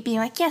like keep being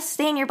like, yes,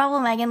 stay in your bubble,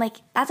 Megan. Like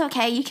that's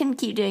okay. You can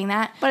keep doing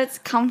that, but it's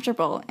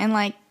comfortable, and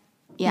like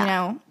yeah. You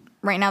know,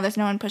 right now there's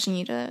no one pushing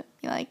you to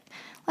be like,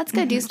 let's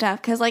go do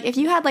stuff. Because like if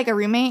you had like a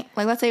roommate,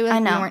 like let's say we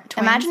weren't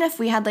twins. Imagine if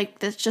we had like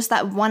this, just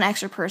that one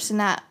extra person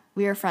that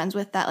we were friends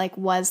with that like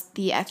was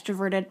the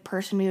extroverted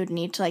person we would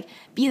need to like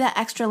be that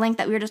extra link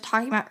that we were just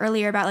talking about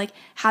earlier, about like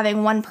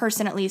having one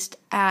person at least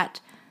at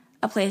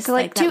a place. So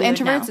like two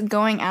introverts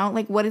going out,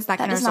 like what is that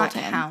going to result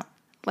in? Count.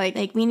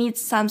 Like we need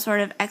some sort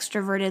of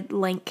extroverted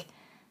link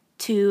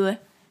to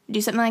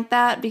do something like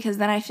that, because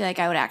then I feel like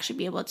I would actually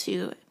be able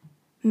to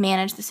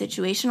manage the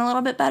situation a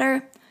little bit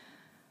better.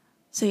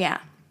 So yeah.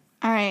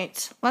 All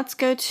right, let's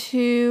go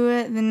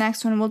to the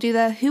next one. We'll do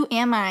the Who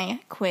Am I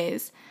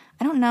quiz.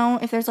 I don't know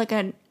if there's like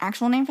an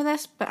actual name for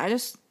this, but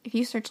if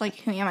you search like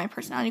Who Am I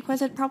personality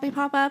quiz, it'd probably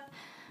pop up.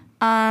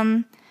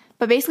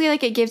 But basically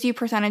like it gives you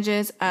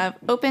percentages of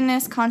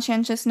openness,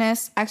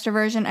 conscientiousness,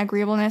 extroversion,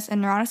 agreeableness,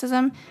 and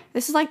neuroticism.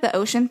 This is like the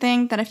OCEAN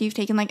thing that if you've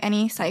taken like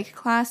any psych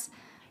class,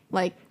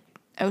 like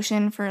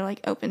OCEAN for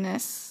like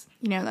openness,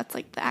 you know, that's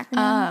like the acronym.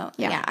 Oh,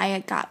 yeah,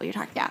 I got what you're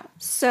talking about.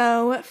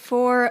 So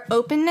for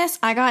openness,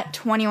 I got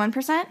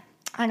 21%.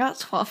 I got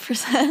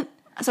 12%.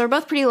 So we're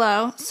both pretty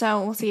low,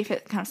 so we'll see if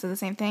it counts as the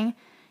same thing.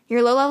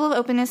 Your low level of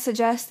openness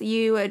suggests that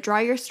you draw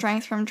your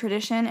strength from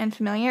tradition and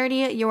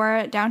familiarity. You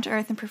are down to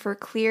earth and prefer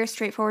clear,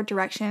 straightforward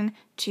direction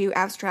to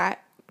abstract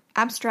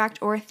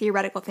or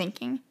theoretical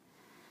thinking.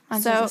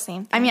 Mine's the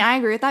same thing. I mean, I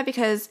agree with that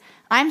because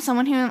I'm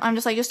someone who I'm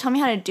just like, just tell me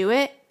how to do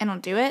it and I'll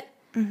do it.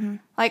 Mm-hmm.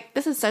 Like,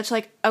 this is such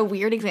like a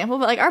weird example,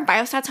 but like our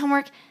biostats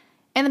homework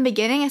in the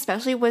beginning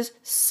especially was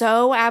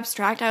so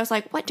abstract. I was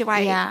like, what do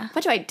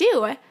I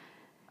do?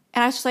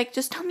 And I was just like,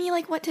 just tell me,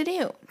 like, what to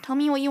do. Tell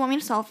me what you want me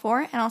to solve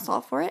for, and I'll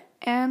solve for it.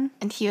 And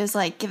he was,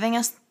 like, giving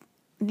us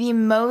the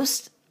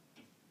most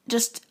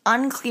just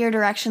unclear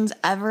directions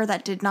ever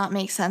that did not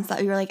make sense,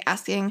 that we were, like,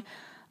 asking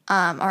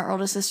our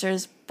oldest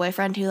sister's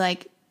boyfriend who,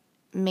 like,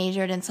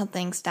 majored in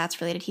something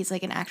stats-related. He's,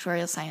 like, an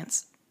actuarial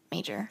science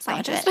major.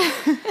 Scientist.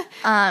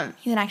 He's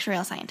an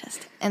actuarial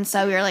scientist. And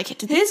so we were like,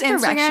 his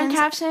Instagram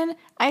caption,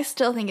 I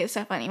still think it's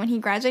so funny. When he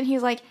graduated, he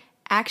was like,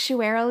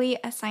 actuarially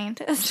a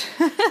scientist.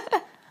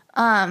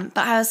 But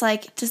I was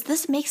like, does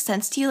this make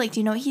sense to you? Like, do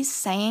you know what he's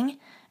saying?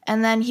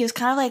 And then he was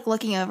kind of, like,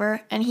 looking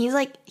over, and he's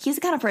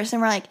the kind of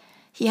person where, like,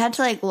 he had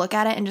to, like, look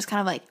at it and just kind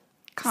of, like,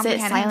 sit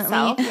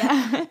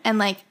silently and,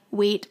 like,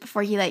 wait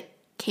before he, like,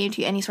 came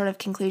to any sort of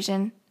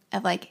conclusion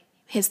of, like,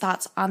 his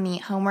thoughts on the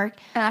homework.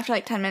 And after,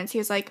 like, 10 minutes, he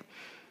was like,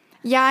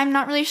 yeah, I'm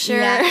not really sure.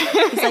 Yeah.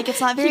 He's like,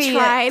 it's not very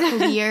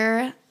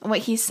clear what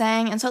he's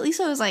saying. And so at least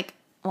it was like,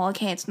 well,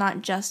 okay, it's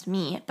not just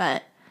me.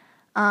 But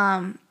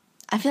I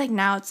feel like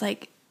now it's,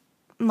 like,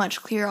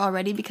 much clearer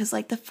already because,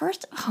 like, the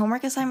first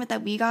homework assignment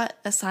that we got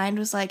assigned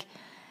was, like,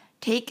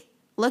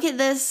 look at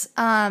this,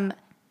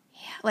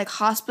 like,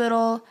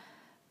 hospital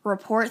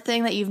report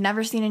thing that you've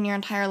never seen in your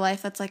entire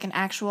life that's, like, an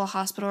actual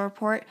hospital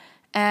report.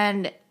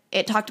 And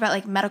it talked about,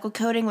 like, medical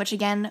coding, which,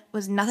 again,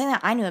 was nothing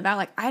that I knew about.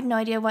 Like, I had no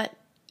idea what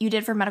you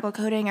did for medical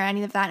coding or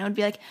any of that. And it would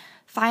be, like,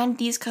 find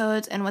these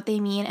codes and what they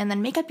mean and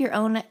then make up your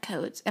own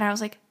codes. And I was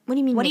like, what do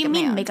you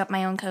mean make up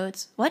my own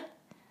codes? What?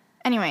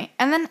 Anyway,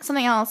 and then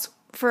something else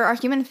for our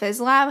human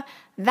phys lab.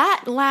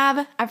 That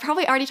lab, I've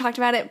probably already talked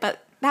about it,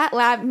 but that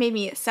lab made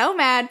me so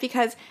mad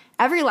because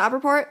every lab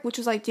report, which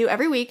was, like, due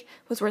every week,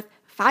 was worth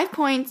 5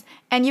 points.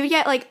 And you would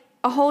get, like,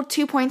 a whole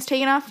 2 points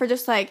taken off for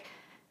just, like,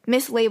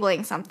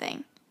 mislabeling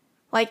something.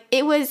 Like,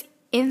 it was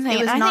insane. It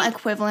was not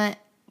equivalent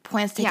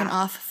points taken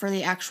off for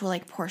the actual,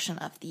 like, portion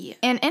of the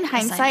And in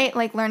hindsight, assignment.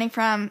 like, learning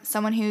from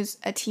someone who's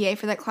a TA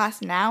for that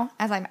class now,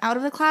 as I'm out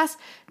of the class,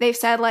 they've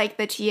said, like,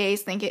 the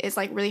TAs think it is,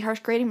 like, really harsh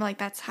grading, but, like,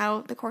 that's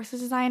how the course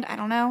is designed. I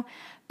don't know.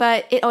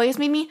 But it always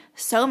made me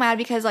so mad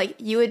because, like,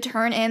 you would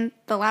turn in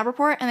the lab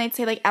report and they'd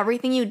say, like,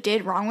 everything you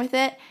did wrong with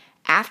it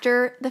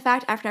after the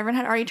fact, after everyone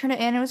had already turned it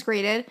in and it was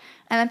graded.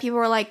 And then people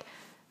were like,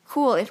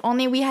 cool, if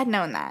only we had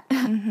known that.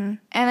 Mm-hmm.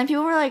 And then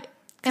people were like,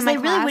 because they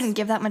really wouldn't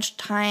give that much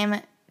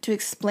time to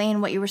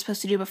explain what you were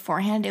supposed to do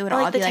beforehand. It would all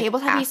be, like, the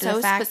tables had to be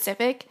so fact.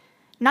 specific.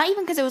 Not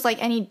even because it was,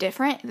 like, any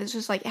different. It's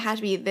just, like, it had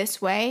to be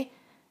this way.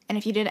 And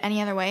if you did it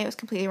any other way, it was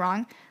completely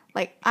wrong.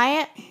 Like,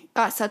 I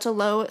got such a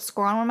low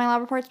score on one of my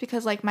lab reports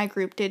because, like, my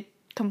group did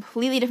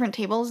completely different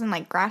tables and,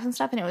 like, graphs and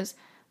stuff. And it was,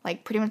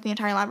 like, pretty much the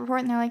entire lab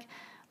report. And they're like,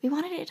 we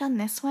wanted it done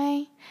this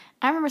way.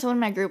 I remember someone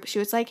in my group, she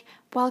was like,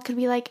 well, could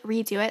we, like,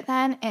 redo it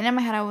then? And in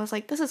my head, I was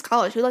like, this is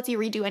college. Who lets you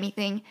redo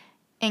anything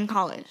in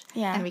college?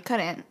 Yeah. And we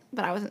couldn't,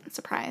 but I wasn't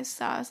surprised.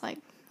 So I was like,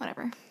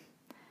 whatever.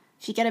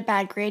 If you get a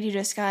bad grade, you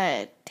just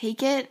gotta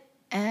take it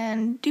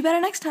and do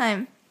better next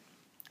time.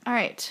 All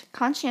right.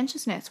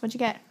 Conscientiousness. What'd you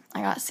get?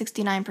 I got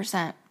 69%.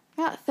 I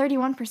got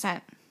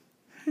 31%.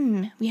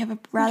 We have a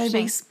rather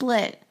big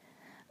split.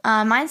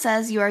 Mine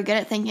says you are good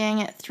at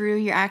thinking through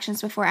your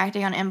actions before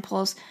acting on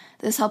impulse.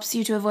 This helps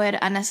you to avoid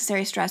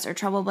unnecessary stress or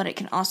trouble, but it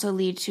can also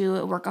lead to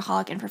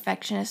workaholic and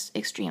perfectionist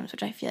extremes,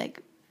 which I feel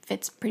like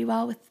fits pretty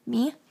well with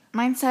me.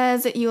 Mine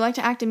says you like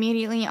to act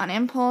immediately on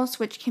impulse,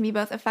 which can be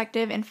both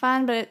effective and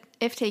fun, but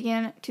if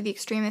taken to the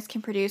extreme, this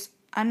can produce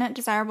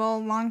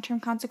undesirable long-term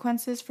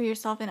consequences for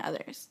yourself and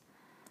others.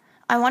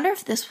 I wonder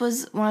if this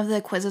was one of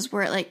the quizzes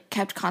where it, like,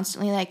 kept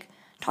constantly, like,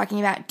 talking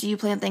about, do you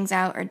plan things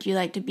out or do you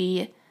like to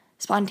be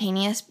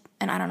spontaneous?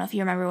 And I don't know if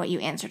you remember what you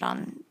answered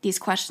on these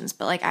questions,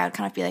 but, like, I would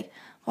kind of be like,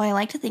 well, I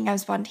like to think I'm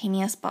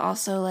spontaneous, but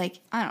also,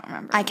 like, I don't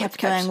remember. I kept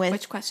going with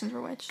which questions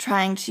were which.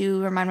 Trying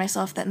to remind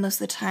myself that most of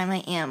the time I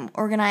am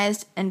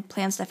organized and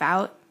plan stuff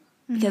out.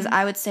 Because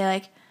I would say,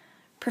 like,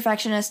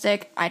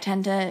 perfectionistic, I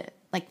tend to,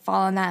 like,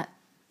 fall on that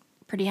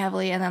pretty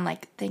heavily, and then,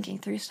 like, thinking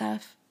through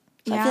stuff.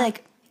 So I feel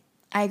like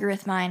I agree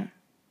with mine.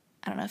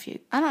 I don't know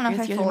if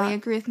I fully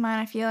agree with mine.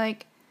 I feel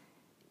like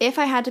if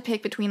I had to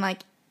pick between,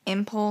 like,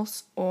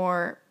 impulse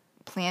or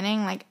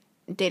planning, like,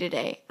 day to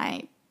day,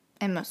 I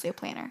am mostly a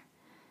planner.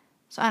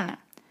 So I don't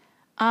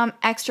know.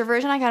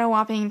 Extroversion, I got a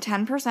whopping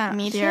 10%.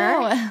 Me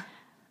here.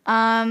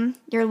 too.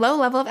 Your low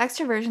level of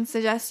extroversion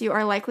suggests you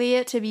are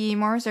likely to be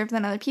more reserved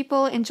than other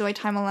people, enjoy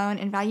time alone,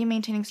 and value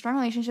maintaining strong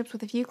relationships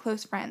with a few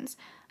close friends.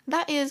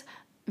 That is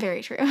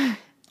very true.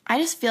 I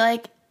just feel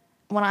like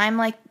when I'm,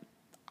 like,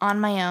 on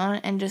my own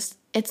and just,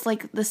 it's,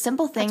 like, the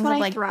simple things of,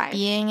 like,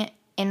 being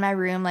in my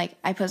room, like,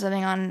 I put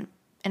something on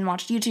and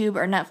watch YouTube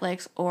or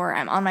Netflix, or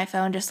I'm on my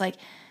phone, just, like,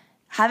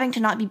 having to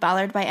not be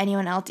bothered by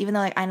anyone else, even though,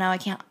 like, I know I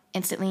can't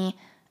instantly,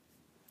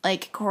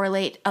 like,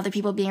 correlate other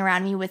people being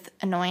around me with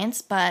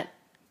annoyance, but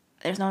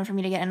there's no one for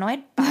me to get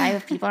annoyed by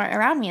if people aren't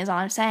around me, is all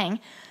I'm saying.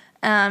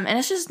 And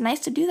it's just nice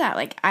to do that.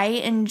 Like, I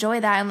enjoy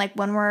that. And, like,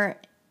 when we're,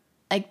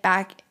 like,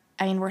 back,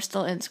 I mean, we're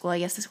still in school. I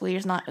guess the school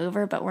year's not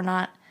over, but we're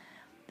not,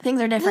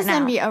 things are different now. This is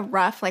going to be a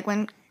rough, like,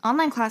 when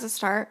online classes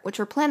start, which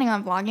we're planning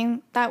on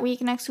vlogging that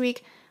week, next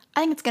week,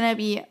 I think it's going to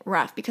be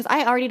rough because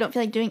I already don't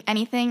feel like doing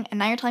anything, and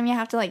now you're telling me I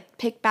have to, like,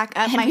 pick back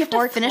up my 4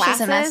 classes. Finish a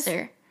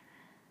semester.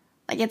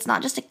 Like, it's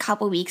not just a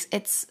couple weeks.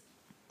 It's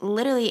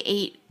literally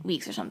 8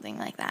 weeks or something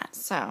like that.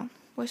 So,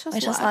 wish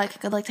us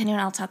luck. Good luck to anyone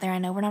else out there. I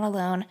know we're not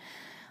alone.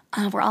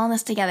 We're all in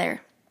this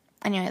together.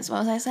 Anyways, what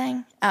was I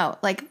saying? Oh,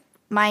 like,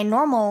 my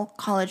normal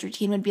college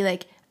routine would be,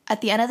 like,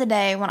 at the end of the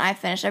day, when I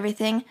finished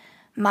everything,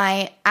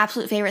 my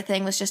absolute favorite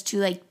thing was just to,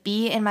 like,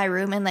 be in my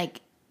room and,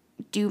 like,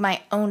 do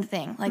my own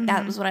thing. Like,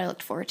 that was what I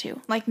looked forward to.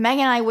 Like, Meg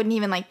and I wouldn't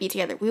even, like, be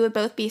together. We would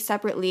both be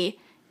separately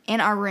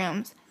in our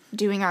rooms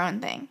doing our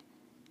own thing.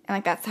 And,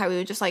 like, that's how we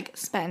would just, like,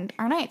 spend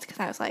our nights. Because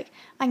I was like,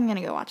 I'm going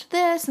to go watch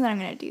this, and then I'm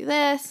going to do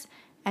this.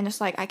 And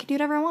just, like, I could do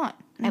whatever I want.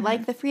 I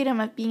like the freedom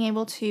of being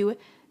able to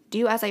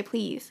do as I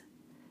please.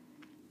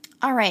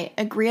 All right.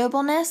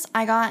 Agreeableness,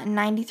 I got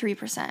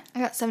 93%. I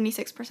got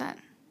 76%.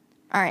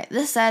 All right.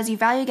 This says you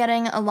value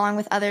getting along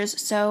with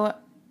others, so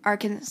are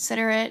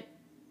considerate.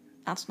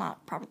 That's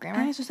not proper grammar.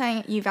 I was just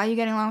saying you value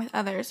getting along with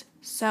others,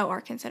 so are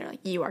considerate.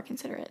 Like, you are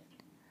considerate.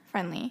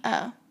 Friendly.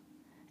 Oh.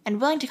 And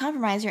willing to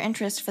compromise your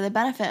interests for the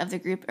benefit of the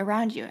group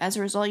around you. As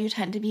a result, you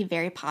tend to be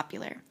very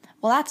popular.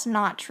 Well, that's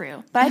not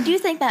true. But I do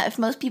think that if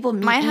most people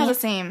meet Mine me... has the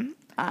same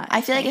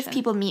I feel like if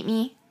people meet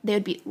me, they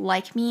would be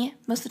like me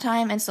most of the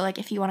time. And so, like,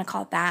 if you want to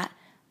call that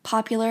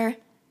popular...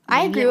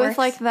 I agree with,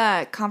 like,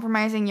 the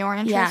compromising your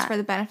interests for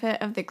the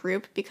benefit of the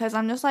group. Because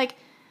I'm just, like,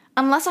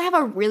 unless I have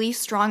a really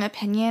strong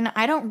opinion,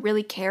 I don't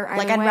really care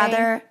either way. I'd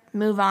rather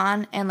move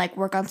on and, like,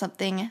 work on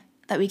something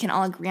that we can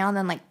all agree on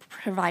than, like,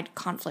 provide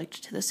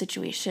conflict to the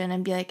situation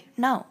and be like,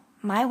 no,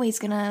 my way's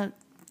gonna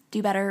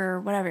do better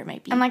or whatever it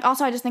might be. And, like,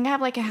 also, I just think I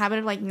have, like, a habit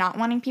of, like, not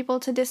wanting people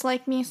to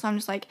dislike me. So I'm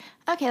just like,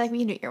 okay, like, we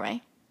can do it your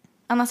way.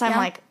 Unless I'm,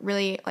 like,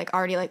 really, like,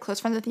 already, like, close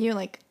friends with you,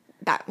 like,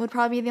 that would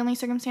probably be the only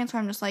circumstance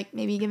where I'm just, like,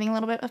 maybe giving a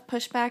little bit of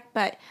pushback.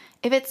 But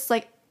if it's,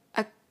 like,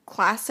 a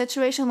class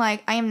situation,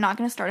 like, I am not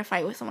going to start a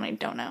fight with someone I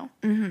don't know.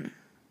 Mm-hmm.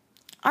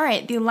 All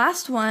right, the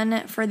last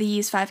one for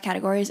these 5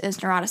 categories is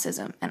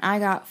neuroticism, and I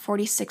got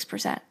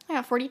 46%. I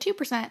got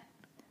 42%.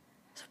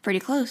 So pretty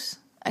close.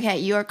 Okay,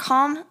 you are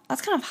calm.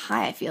 That's kind of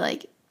high, I feel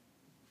like.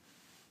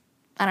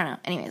 I don't know.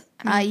 Anyways,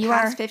 you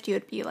past are... 50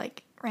 would be,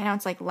 like, right now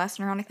it's, like, less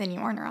neurotic than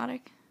you are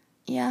neurotic.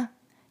 Yeah.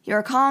 You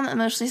are calm,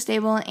 emotionally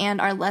stable, and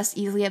are less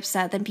easily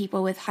upset than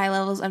people with high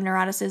levels of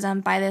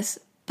neuroticism but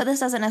this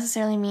doesn't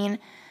necessarily mean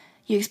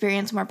you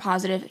experience more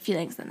positive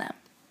feelings than them.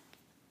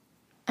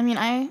 I mean,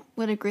 I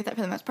would agree with that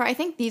for the most part. I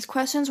think these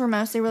questions were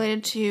mostly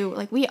related to,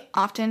 like, we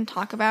often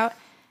talk about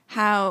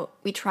how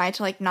we try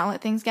to, like, not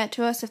let things get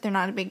to us if they're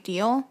not a big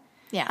deal.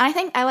 Yeah. And I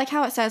think I like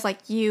how it says, like,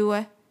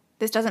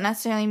 this doesn't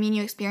necessarily mean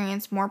you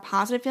experience more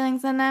positive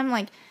feelings than them.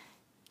 Like,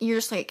 you're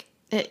just, like,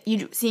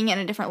 you seeing it in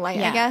a different light,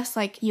 I guess.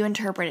 Like, you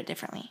interpret it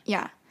differently.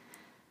 Yeah.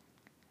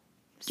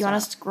 Do you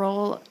want to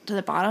scroll to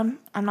the bottom?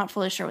 I'm not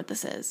fully sure what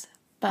this is.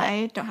 But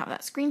I don't have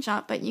that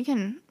screenshot, but you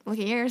can look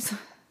at yours.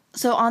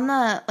 So on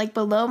the, like,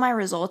 below my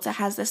results, it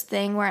has this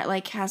thing where it,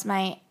 like, has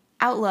my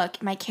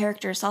outlook, my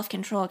character,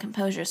 self-control,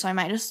 composure. So I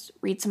might just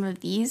read some of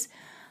these.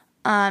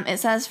 It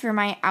says for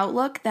my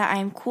outlook that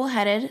I'm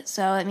cool-headed.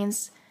 So it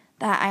means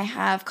that I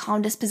have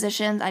calm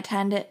dispositions. I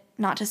tend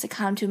not to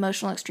succumb to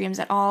emotional extremes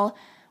at all,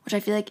 which I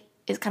feel like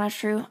is kind of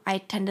true. I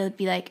tend to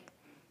be, like,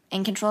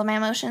 in control of my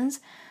emotions.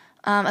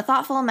 A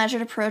thoughtful,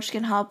 measured approach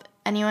can help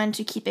anyone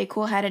to keep a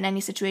cool head in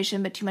any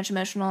situation, but too much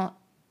emotional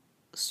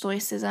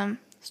stoicism,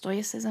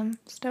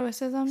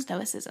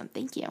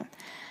 thank you,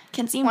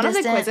 can seem One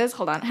distant. of the quizzes,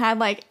 had,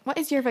 like, what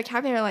is your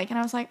vocabulary like? And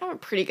I was like, I'm a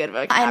pretty good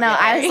vocabulary. I know,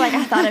 I was like,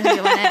 I thought of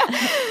you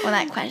when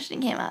that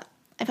question came up.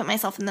 I put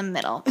myself in the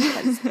middle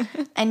because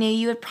I knew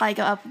you would probably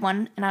go up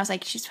one, and I was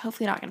like, she's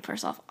hopefully not going to put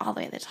herself all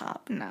the way at the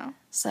top. No.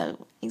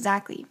 So,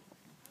 exactly.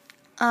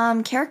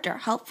 Character,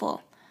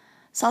 helpful.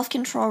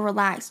 Self-control,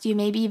 relaxed. You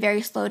may be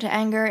very slow to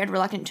anger and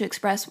reluctant to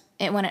express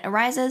it when it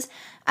arises.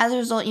 As a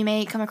result, you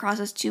may come across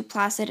as too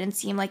placid and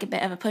seem like a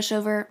bit of a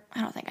pushover. I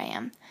don't think I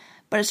am.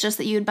 But it's just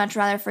that you would much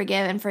rather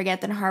forgive and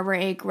forget than harbor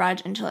a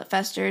grudge until it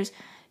festers.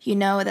 You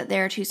know that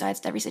there are 2 sides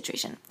to every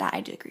situation. That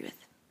I do agree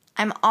with.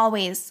 I'm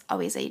always a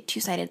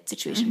 2-sided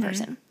situation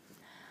person.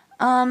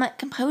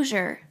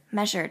 Composure,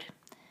 measured.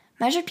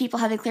 Measured people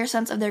have a clear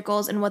sense of their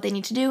goals and what they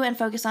need to do and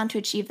focus on to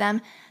achieve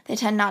them. They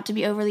tend not to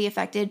be overly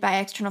affected by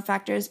external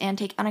factors and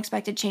take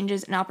unexpected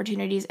changes and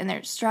opportunities in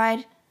their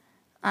stride.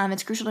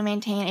 It's crucial to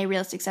maintain a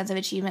realistic sense of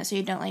achievement so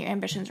you don't let your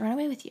ambitions run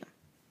away with you.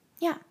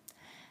 Yeah.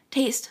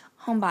 Taste,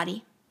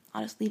 homebody.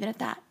 I'll just leave it at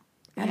that.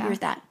 I agree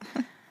with that.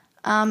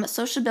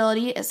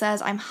 Sociability, it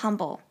says, I'm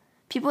humble.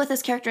 People with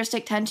this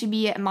characteristic tend to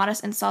be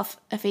modest and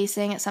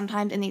self-effacing,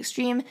 sometimes in the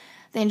extreme.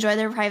 They enjoy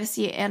their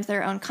privacy and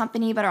their own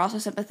company, but are also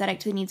sympathetic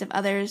to the needs of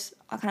others.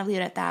 I'll kind of leave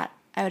it at that.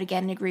 I would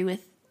again agree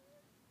with,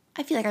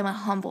 I feel like I'm a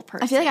humble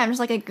person. I feel like I'm just,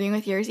 like, agreeing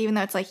with yours, even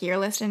though it's, like, your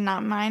list and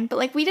not mine. But,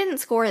 like, we didn't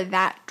score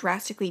that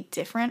drastically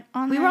different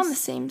on this. We were on the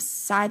same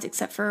sides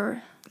except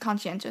for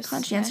conscientious.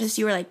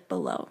 You were, like,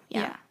 below.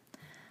 Yeah.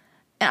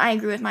 And I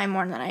agree with mine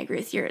more than I agree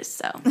with yours,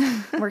 so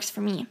works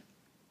for me.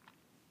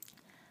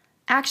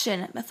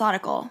 Action,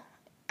 methodical.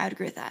 I would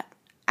agree with that.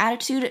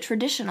 Attitude,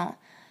 traditional.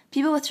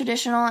 People with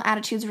traditional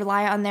attitudes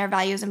rely on their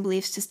values and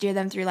beliefs to steer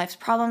them through life's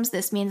problems.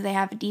 This means they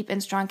have deep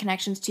and strong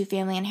connections to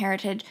family and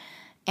heritage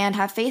and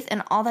have faith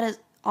in all that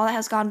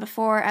has gone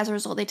before. As a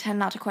result, they tend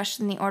not to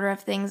question the order of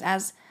things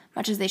as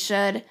much as they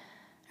should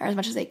or as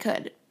much as they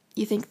could.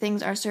 You think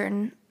things are a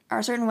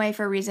certain way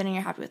for a reason and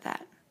you're happy with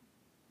that.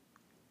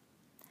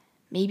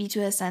 Maybe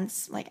to a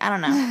sense, like, I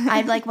don't know.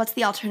 I'd like, what's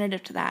the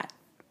alternative to that?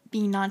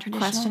 Being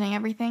non-traditional? Questioning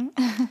everything.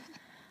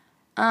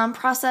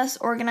 Process,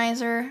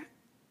 organizer,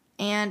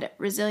 and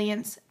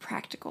resilience,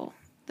 practical.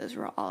 Those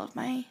were all of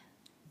my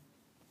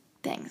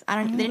things.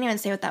 They didn't even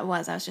say what that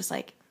was. I was just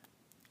like,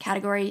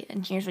 category,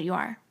 and here's what you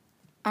are.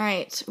 All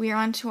right, we are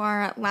on to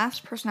our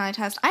last personality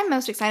test. I'm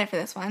most excited for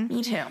this one.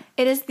 Me too.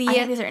 It is the I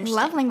think these are interesting.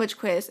 love language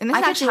quiz, and this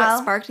is actually what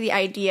sparked the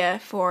idea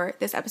for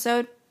this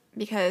episode,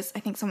 because I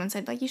think someone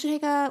said, like, you should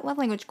take a love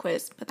language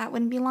quiz, but that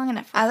wouldn't be long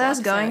enough for As I was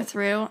going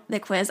through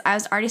the quiz, I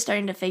was already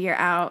starting to figure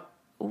out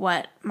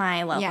what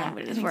my love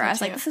languages were. I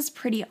was like, this is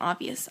pretty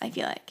obvious, I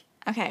feel like.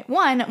 Okay,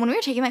 when we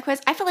were taking that quiz,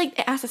 I felt like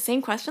it asked the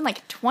same question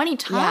like 20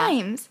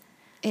 times.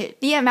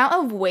 The amount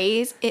of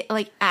ways it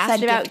like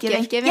asked about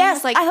gift giving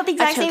was like I thought the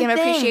exact a token same of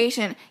thing.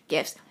 appreciation.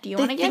 Gifts. Do you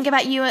want a gift? Think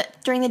about you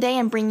during the day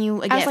and bring you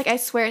a gift. I was like, I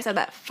swear I said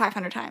that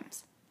 500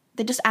 times.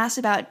 They just asked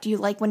about, do you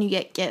like when you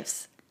get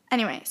gifts?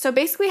 Anyway, so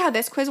basically how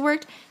this quiz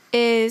worked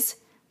is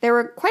there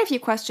were quite a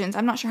few questions.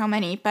 I'm not sure how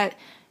many, but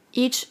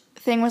each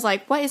thing was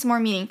like, what is more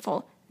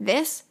meaningful,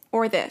 this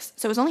or this?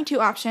 So it was only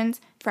 2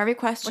 options for every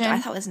question. Which I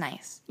thought was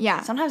nice.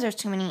 Yeah. Sometimes there's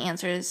too many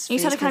answers. You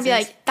just have to kind of be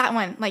like, that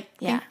one. Like,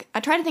 I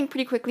try to think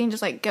pretty quickly and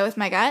just like go with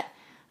my gut.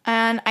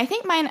 And I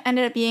think mine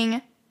ended up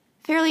being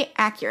fairly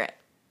accurate.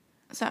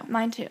 So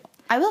mine too.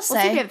 I will say,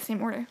 we'll see if we have the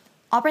same order.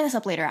 I'll bring this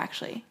up later,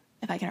 actually,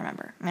 if I can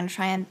remember. I'm gonna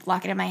try and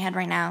lock it in my head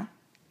right now.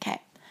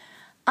 Okay.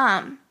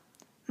 Do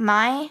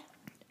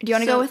you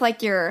want to go with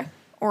like your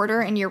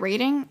order and your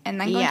rating, and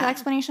then go into the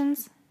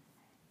explanations,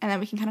 and then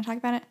we can kind of talk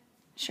about it?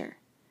 Sure.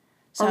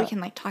 Or we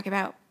can like talk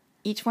about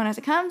each one as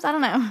it comes. I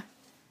don't know.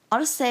 I'll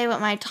just say what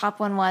my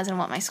top one was and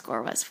what my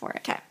score was for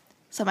it. Okay.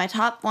 So my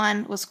top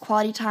one was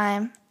quality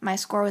time. My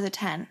score was a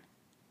 10.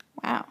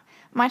 Wow.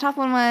 My top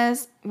one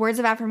was words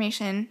of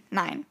affirmation,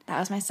 9. That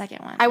was my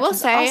second one. I will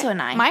say also a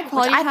 9. My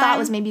quality time, I thought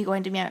was maybe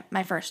going to be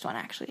my first one,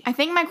 actually. I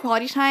think my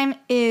quality time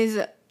is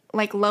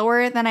like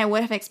lower than I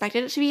would have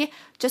expected it to be,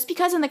 just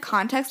because in the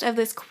context of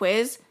this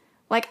quiz,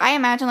 like I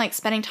imagine like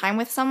spending time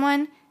with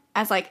someone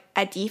as like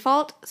a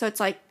default. So it's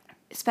like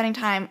spending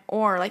time,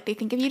 or like they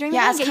think of you during the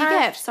day and get you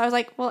gifts. So I was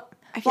like, well,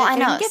 I feel like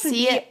getting gifts would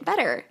be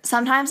better.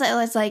 Sometimes it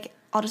was like,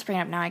 I'll just bring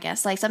it up now, I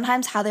guess. Like,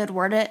 sometimes how they would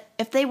word it,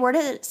 if they word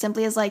it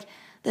simply as, like,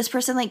 this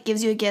person, like,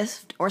 gives you a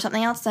gift or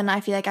something else, then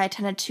I feel like I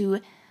tended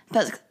to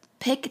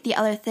pick the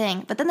other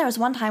thing. But then there was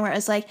one time where it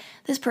was, like,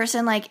 this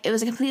person, like, it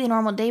was a completely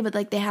normal day, but,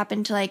 like, they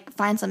happened to, like,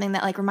 find something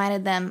that, like,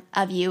 reminded them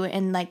of you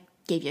and, like,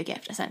 gave you a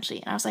gift,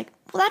 essentially. And I was like,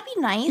 well, that'd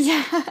be nice.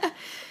 Yeah.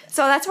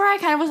 So that's where I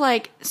kind of was,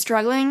 like,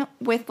 struggling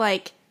with,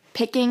 like,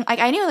 picking. Like,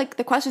 I knew, like,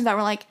 the questions that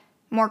were, like,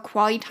 more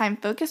quality time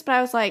focused, but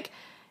I was like,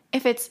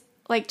 if it's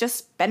like just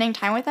spending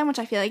time with them, which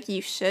I feel like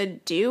you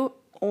should do,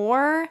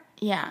 or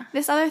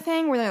this other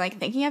thing where they're like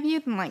thinking of you,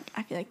 then like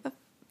I feel like the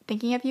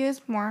thinking of you is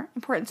more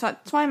important. So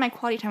that's why my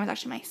quality time was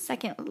actually my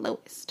second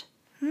lowest.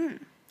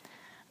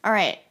 All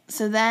right.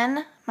 So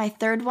then my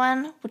third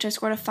one, which I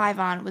scored a 5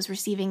 on, was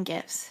receiving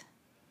gifts.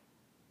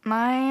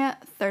 My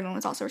third one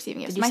was also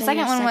receiving gifts. My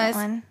second one was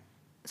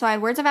so I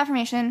had words of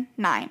affirmation,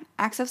 9,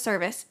 acts of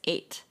service,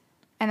 8,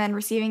 and then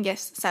receiving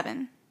gifts,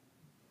 7.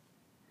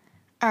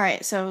 All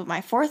right, so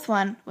my fourth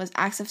one was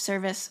acts of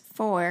service,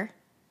 4.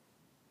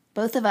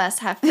 Both of us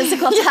have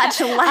physical touch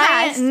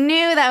last. I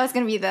knew that was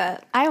going to be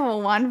I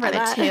will 1 for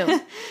that. 2.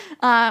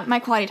 My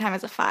quality time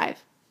is a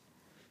 5.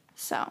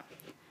 So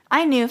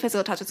I knew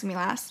physical touch was going to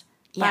be last.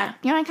 Yeah.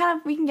 But, you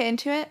know, we can get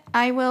into it.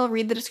 I will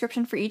read the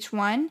description for each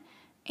one,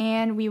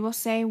 and we will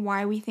say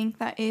why we think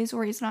that is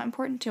or is not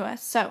important to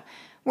us. So,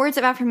 words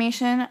of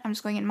affirmation, I'm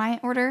just going in my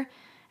order.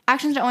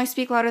 Actions don't always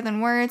speak louder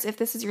than words. If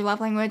this is your love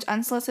language,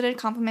 unsolicited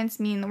compliments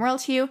mean the world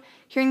to you.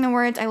 Hearing the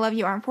words, I love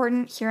you, are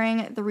important.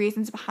 Hearing the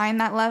reasons behind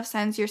that love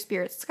sends your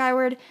spirits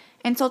skyward.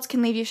 Insults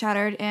can leave you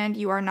shattered, and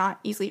you are not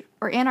easily,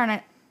 are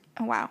not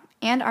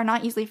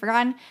easily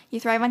forgotten. You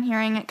thrive on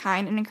hearing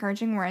kind and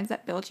encouraging words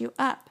that build you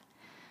up.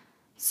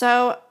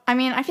 So, I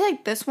mean, I feel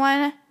like this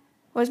one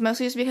was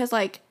mostly just because,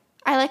 like,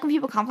 I like when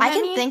people compliment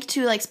me. I can think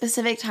to, like,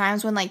 specific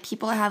times when, like,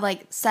 people have,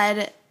 like,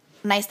 said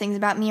nice things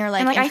about me or,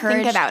 like, and, like encouraged.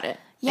 I think about it.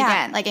 Yeah,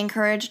 again. like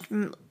encouraged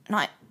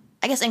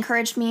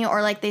me,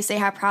 or like they say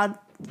how proud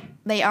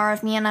they are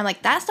of me, and I'm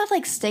like, that stuff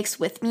like sticks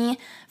with me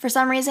for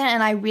some reason,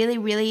 and I really,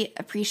 really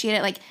appreciate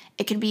it. Like,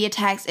 it could be a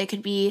text, it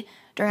could be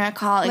during a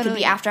call, it could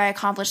be after I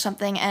accomplish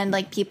something, and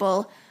like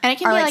people and it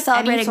can are, be like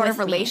any sort of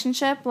me.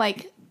 relationship,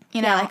 like,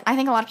 you know, like I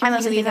think a lot of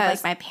people think of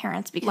like my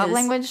parents because love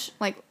language,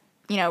 like,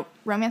 you know,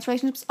 romance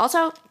relationships.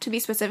 Also, to be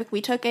specific,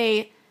 we took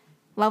a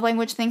love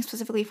language thing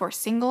specifically for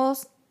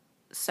singles.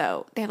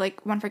 So they have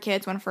like one for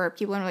kids, one for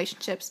people in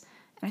relationships,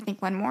 and I think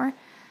one more.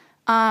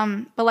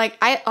 But like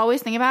I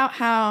always think about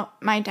how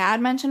my dad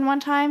mentioned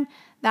one time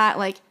that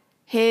like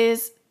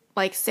his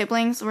like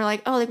siblings were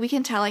like, oh, like we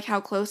can tell like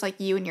how close like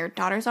you and your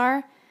daughters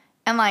are.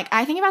 And like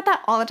I think about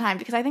that all the time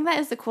because I think that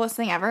is the coolest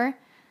thing ever.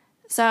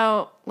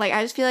 So like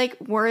I just feel like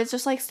words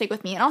just like stick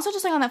with me. And also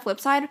just like on the flip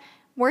side,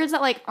 words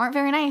that like aren't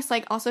very nice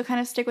like also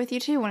kind of stick with you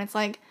too when it's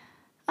like,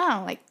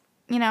 oh, like,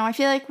 you know, I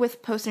feel like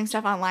with posting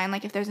stuff online,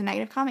 like if there's a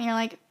negative comment, you're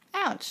like,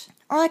 ouch.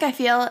 Or like I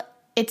feel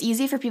it's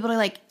easy for people to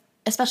like,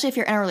 especially if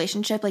you're in a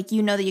relationship, like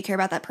you know that you care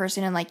about that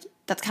person and like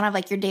that's kind of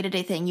like your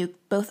day-to-day thing. You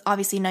both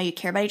obviously know you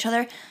care about each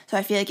other. So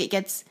I feel like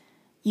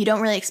you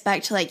don't really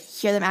expect to like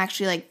hear them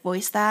actually like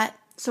voice that.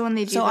 So when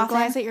they do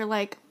vocalize it, you're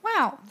like,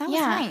 wow, that was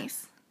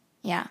nice.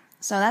 Yeah.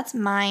 So that's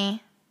I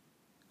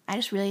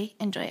just really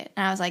enjoy it.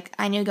 And I was like,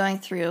 I knew going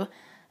through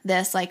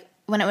this, like,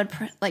 when it would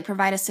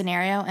provide a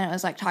scenario and it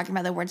was like talking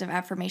about the words of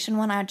affirmation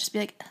one, I would just be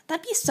like,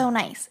 that'd be so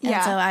nice.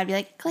 And so I'd be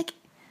like, click.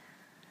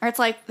 Or it's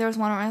like, there was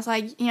one where I was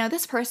like, you know,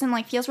 this person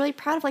like feels really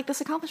proud of like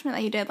this accomplishment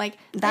that you did. Like,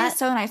 that is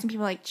so nice when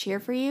people like cheer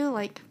for you.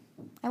 Like,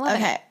 I love it.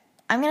 Okay.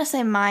 I'm going to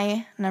say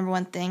my number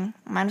one thing.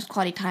 Mine was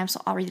quality time,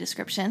 so I'll read the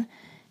description.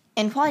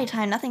 In quality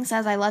time, nothing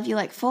says I love you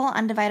like full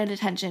undivided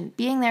attention.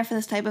 Being there for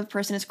this type of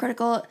person is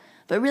critical,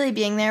 but really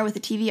being there with the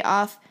TV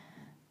off,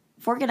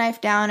 fork and knife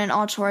down, and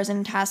all chores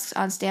and tasks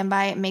on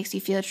standby makes you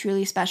feel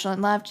truly special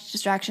and loved.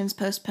 Distractions,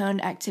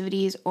 postponed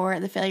activities, or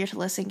the failure to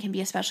listen can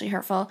be especially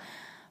hurtful.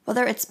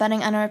 Whether it's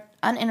spending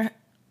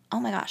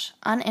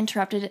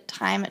uninterrupted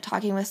time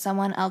talking with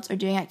someone else or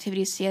doing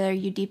activities together,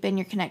 you deepen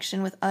your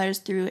connection with others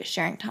through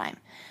sharing time.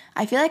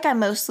 I feel like I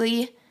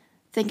mostly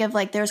think of,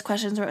 like, there's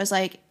questions where it was,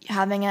 like,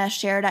 having a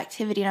shared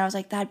activity, and I was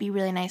like, that'd be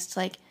really nice to,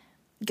 like,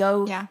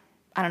 go. Yeah.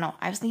 I don't know.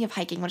 I was thinking of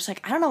hiking, which,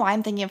 like, I don't know why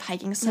I'm thinking of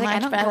hiking so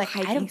much, but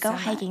I don't go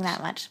hiking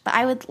that much. But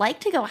I would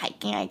like to go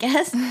hiking, I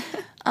guess.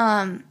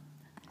 I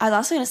was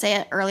also going to say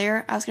it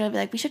earlier. I was going to be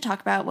like, we should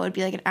talk about what would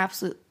be, like, an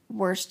absolute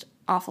worst,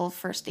 awful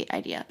first date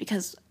idea.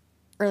 Because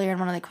earlier in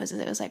one of the quizzes,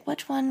 it was like,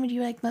 which one would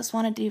you, like, most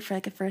want to do for,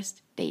 like, a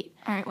first date?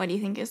 All right, what do you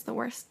think is the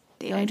worst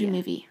date idea? Going to a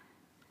movie,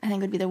 I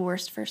think, would be the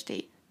worst first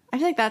date. I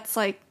feel like that's,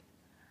 like,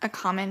 a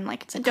common,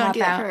 like, don't do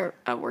that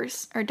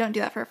for don't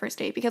do that for a first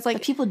date, because, like,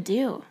 but people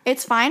do.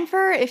 It's fine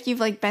for if you've,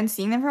 like, been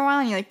seeing them for a while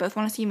and you, like, both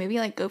want to see a movie,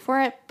 like, go for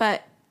it,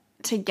 but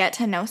to get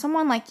to know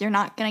someone, like, you're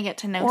not gonna get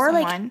to know someone. Or,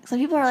 like, some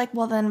people are like,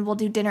 well, then we'll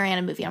do dinner and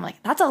a movie. I'm like,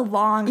 that's a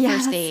long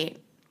first date.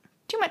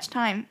 Too much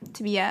time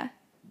to be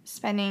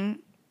spending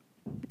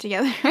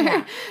together.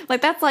 Yeah.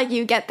 Like, that's, like,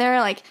 you get there,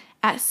 like,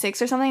 at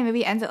 6 or something,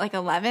 movie ends at, like,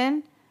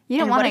 11. You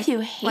don't want to, if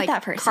you hate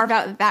that person? Carve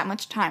out that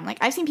much time. Like,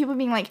 I've seen people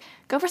being like,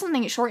 go for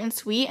something short and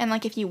sweet, and,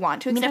 like, if you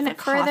want to extend it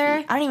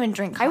further. I don't even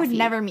drink coffee. I would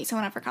never meet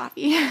someone up for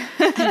coffee.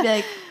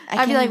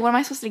 I'd be like, what am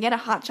I supposed to get? A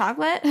hot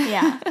chocolate?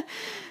 Yeah.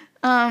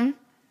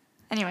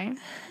 Anyway,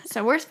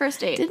 so worst first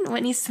date. Didn't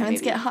Whitney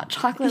Simmons get hot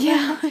chocolate?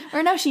 Yeah.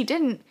 Or no, she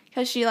didn't,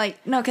 because she,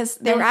 like, no, because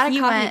they were at a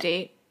coffee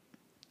date.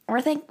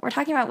 We're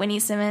talking about Whitney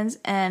Simmons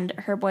and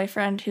her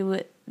boyfriend,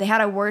 who they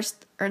had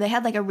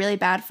like a really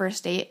bad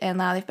first date, and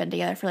now they've been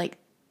together for like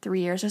 3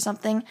 years or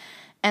something.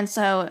 And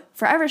so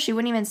forever she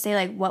wouldn't even say,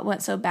 like, what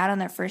went so bad on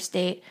their first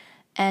date,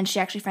 and she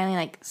actually finally,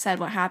 like, said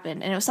what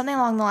happened. And it was something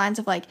along the lines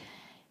of, like,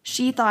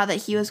 she thought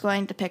that he was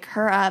going to pick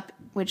her up,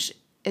 which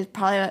is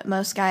probably what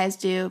most guys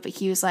do, but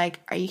he was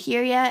like, are you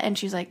here yet? And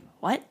she's like,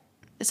 what?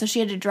 So she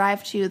had to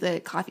drive to the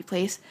coffee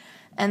place.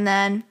 And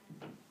then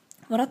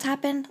what else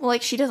happened? Well,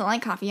 like, she doesn't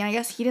like coffee, and I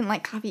guess he didn't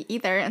like coffee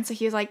either. And so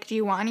he was like, do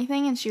you want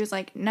anything? And she was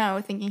like, no,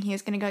 thinking he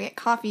was going to go get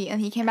coffee.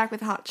 And he came back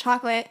with hot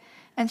chocolate.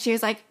 And she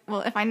was like,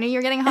 well, if I knew you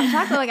were getting hot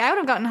chocolate, like, I would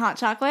have gotten hot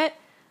chocolate.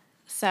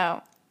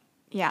 So,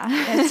 yeah.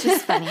 It's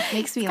just funny.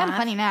 Makes me laugh. Kind of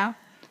funny now.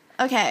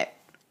 Okay.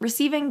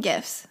 Receiving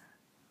gifts.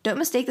 Don't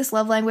mistake this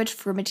love language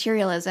for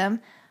materialism.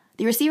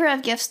 The receiver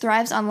of gifts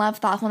thrives on love,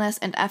 thoughtfulness,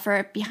 and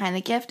effort behind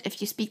the gift.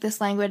 If you speak this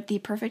language, the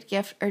perfect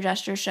gift or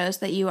gesture shows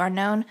that you are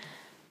known,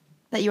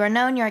 you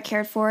are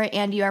cared for,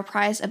 and you are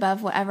prized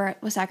above whatever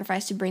was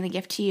sacrificed to bring the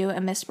gift to you. A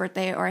missed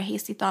birthday or a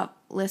hasty,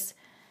 thoughtless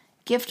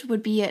gift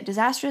would be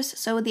disastrous.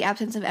 So would the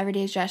absence of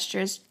everyday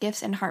gestures,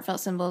 gifts, and heartfelt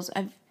symbols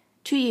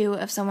to you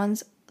of someone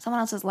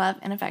else's love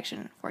and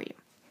affection for you.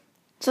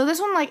 So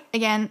this one, like,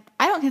 again,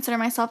 I don't consider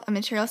myself a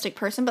materialistic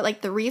person, but,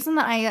 like, the reason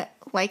that I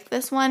like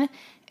this one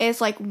is,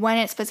 like, when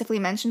it specifically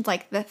mentions,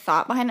 like, the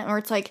thought behind it, where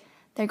it's, like,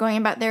 they're going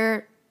about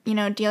their, you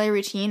know, daily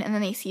routine, and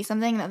then they see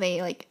something that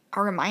they, like,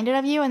 are reminded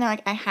of you, and they're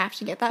like, I have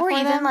to get that for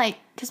them. Or even, like,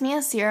 because me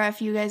and Sierra,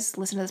 if you guys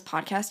listen to this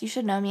podcast, you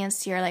should know me and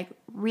Sierra, like,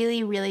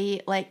 really,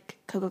 really like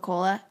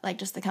Coca-Cola, like,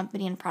 just the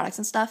company and products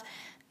and stuff.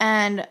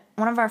 And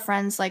one of our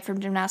friends, like, from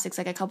gymnastics,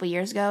 like, a couple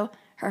years ago,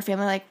 her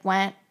family, like,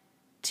 went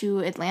to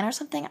Atlanta or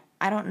something.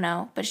 I don't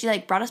know. But she,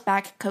 like, brought us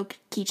back Coke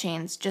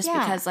keychains just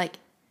because, like,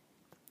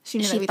 she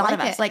thought of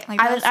us. Like,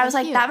 I was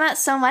like, that meant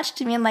so much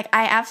to me. And, like,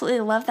 I absolutely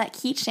love that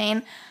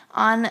keychain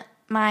on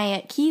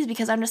my keys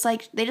because I'm just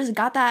like, they just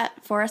got that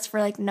for us for,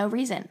 like, no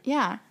reason.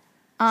 Yeah.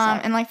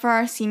 And, like, for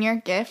our senior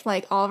gift,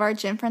 like, all of our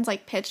gym friends,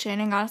 like, pitched in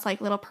and got us,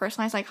 like, little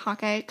personalized, like,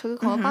 Hawkeye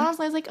Coca-Cola bottles.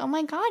 I was like, oh,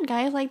 my God,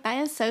 guys, like,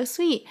 that is so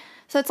sweet.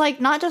 So it's,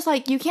 like, not just,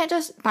 like, you can't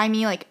just buy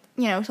me, like,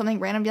 you know, something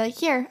random, be like,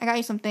 here, I got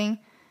you something.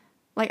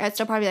 Like, I'd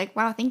still probably be like,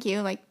 wow, thank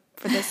you, like,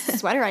 for this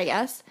sweater, I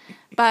guess.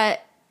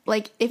 But,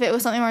 like, if it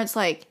was something where it's,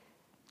 like,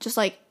 just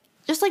like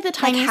the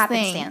tiniest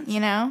thing, you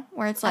know?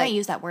 Where it's, like... I don't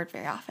use that word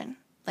very often.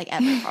 Like,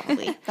 ever,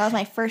 probably. That was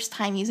my first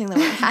time using the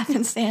word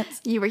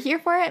happenstance. You were here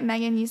for it.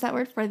 Megan used that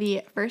word for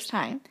the first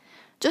time.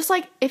 Just,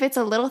 like, if it's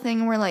a little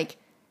thing where, like,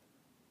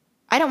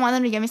 I don't want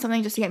them to get me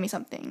something just to get me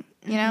something,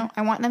 you know?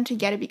 I want them to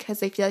get it because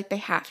they feel like they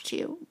have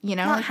to, you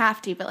know? Not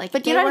have to, but, like,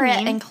 they were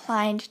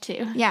inclined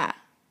to. Yeah.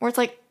 Where it's,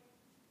 like...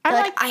 I'm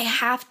like, I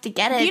have to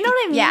get it. Do you know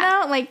what I mean?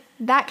 Yeah. Like,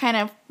 that kind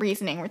of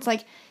reasoning where it's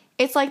like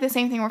the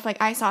same thing where if,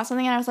 like, I saw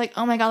something and I was like,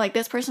 oh my God, like,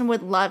 this person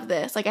would love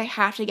this. Like, I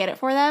have to get it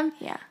for them.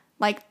 Yeah.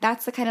 Like,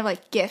 that's the kind of,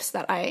 like, gifts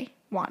that I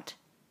want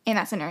in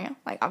that scenario.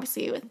 Like,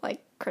 obviously, with,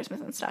 like, Christmas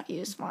and stuff, you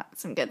just want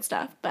some good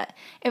stuff. But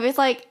if it's,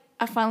 like,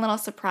 a fun little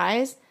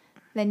surprise,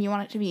 then you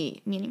want it to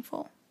be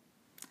meaningful.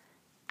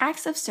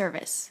 Acts of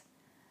service.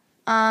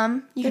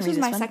 This was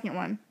my second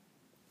one.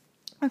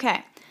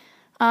 Okay.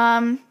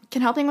 Can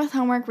helping with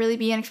homework really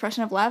be an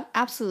expression of love?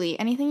 Absolutely.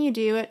 Anything you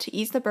do to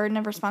ease the burden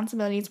of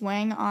responsibilities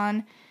weighing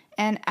on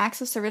an acts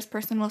of service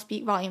person will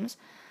speak volumes.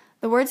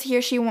 The words he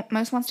or she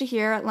most wants to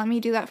hear, let me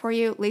do that for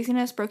you,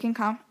 laziness, broken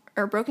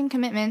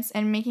commitments,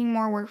 and making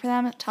more work for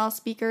them tell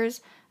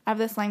speakers of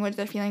this language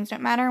their feelings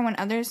don't matter. When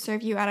others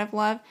serve you out of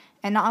love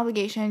and not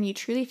obligation, you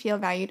truly feel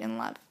valued and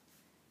loved.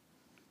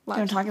 You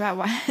want to talk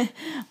about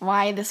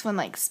why this one,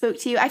 like, spoke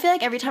to you? I feel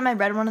like every time I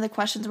read one of the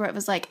questions where it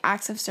was, like,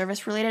 acts of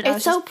service related,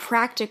 it's so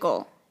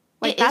practical.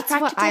 Like, that's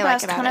practical, what I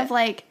like about it. Kind of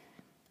like,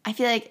 I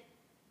feel like,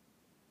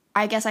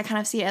 I guess I kind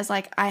of see it as,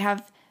 like, I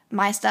have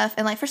my stuff,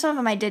 and, like, for some of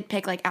them I did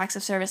pick, like, acts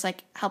of service,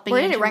 like, helping.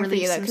 Where did it rank for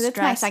you, though? Because it's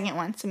my second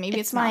one, so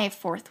maybe it's my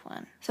fourth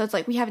one. So it's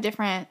like we have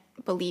different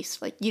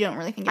beliefs. Like, you don't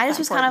really think it's I just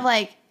was kind of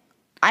like,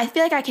 I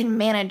feel like I can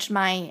manage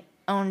my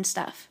own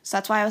stuff. So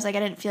that's why I was like, I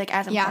didn't feel like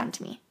as important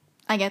to me.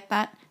 I get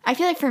that. I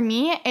feel like for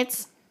me,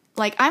 it's,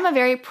 like, I'm a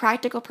very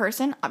practical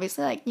person.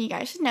 Obviously, like, you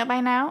guys should know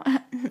by now.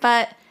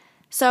 But,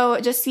 so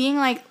just seeing,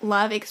 like,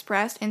 love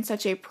expressed in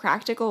such a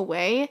practical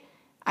way,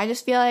 I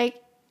just feel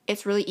like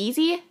it's really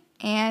easy,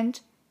 and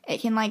it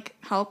can, like,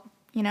 help,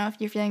 you know, if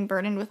you're feeling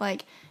burdened with,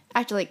 like, I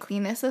have to, like,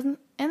 clean this and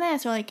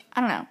this, or, like,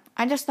 I don't know.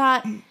 I just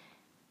thought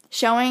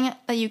showing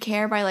that you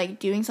care by, like,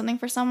 doing something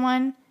for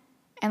someone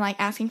and, like,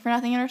 asking for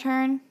nothing in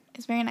return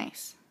is very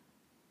nice.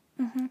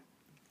 Mm-hmm.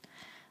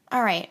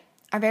 All right.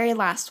 Our very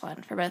last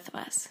one for both of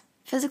us.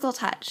 Physical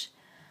touch.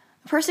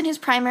 A person whose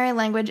primary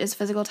language is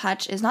physical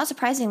touch is not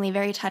surprisingly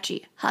very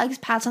touchy. Hugs,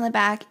 pats on the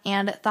back,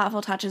 and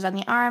thoughtful touches on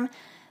the arm.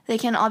 They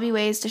can all be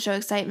ways to show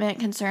excitement,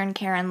 concern,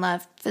 care, and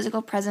love.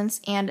 Physical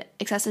presence and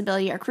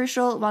accessibility are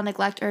crucial, while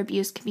neglect or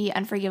abuse can be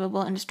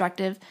unforgivable and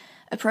destructive.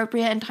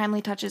 Appropriate and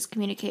timely touches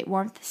communicate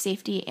warmth,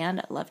 safety,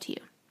 and love to you.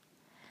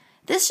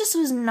 This just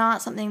was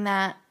not something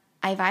that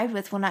I vibed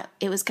with when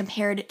it was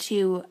compared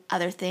to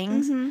other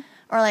things. Mm-hmm.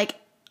 Or, like,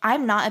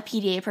 I'm not a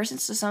PDA person,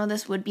 so some of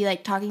this would be,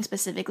 like, talking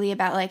specifically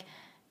about, like,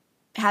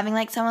 having,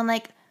 like, someone,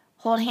 like,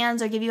 hold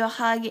hands or give you a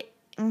hug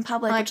in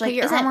public. Like, put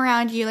your arm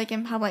around you, like,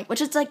 in public. Which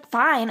is, like,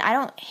 fine. I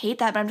don't hate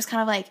that, but I'm just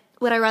kind of like,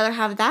 would I rather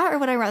have that or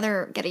would I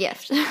rather get a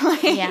gift?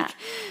 Like, yeah.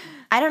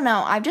 I don't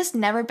know. I've just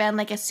never been,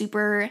 like, a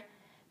super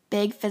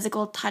big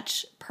physical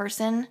touch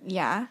person.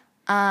 Yeah.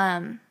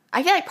 I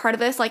feel like part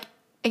of this, like,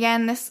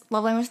 again, this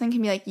love language thing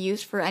can be, like,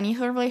 used for any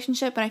sort of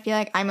relationship, but I feel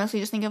like I mostly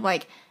just think of,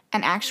 like,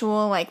 an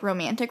actual, like,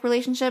 romantic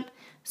relationship.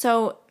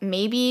 So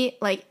maybe,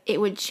 like, it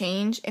would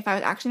change if I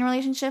was actually in a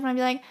relationship and I'd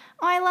be like,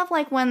 oh, I love,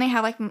 like, when they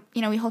have, like,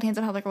 you know, we hold hands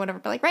in public or whatever.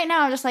 But, like, right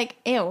now I'm just like,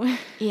 ew.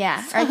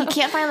 Yeah. So. Or you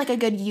can't find, like, a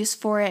good use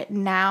for it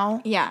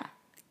now. Yeah.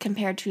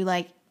 Compared to,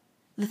 like,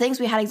 the things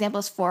we had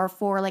examples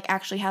for, like,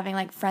 actually having,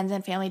 like, friends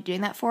and family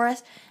doing that for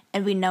us.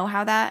 And we know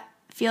how that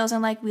feels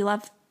and, like, we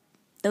love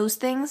those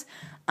things.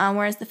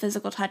 Whereas the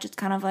physical touch, it's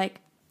kind of like,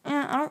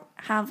 I don't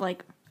have,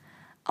 like,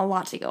 a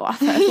lot to go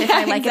off of if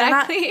I like it or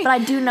not. But I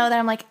do know that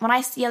I'm like, when I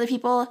see other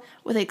people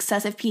with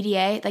excessive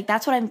PDA, like,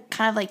 that's what I'm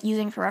kind of, like,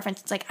 using for reference.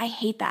 It's like, I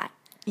hate that.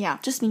 Yeah.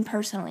 Just me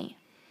personally.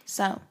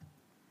 So,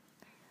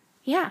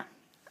 yeah.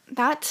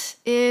 That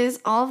is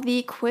all of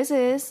the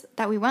quizzes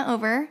that we went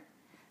over.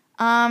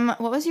 What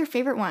was your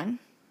favorite one?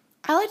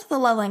 I liked the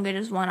love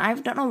languages one. I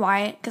don't know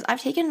why, because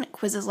I've taken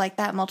quizzes like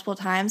that multiple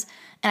times,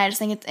 and I just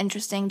think it's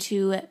interesting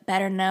to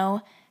better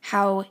know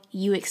how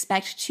you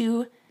expect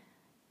to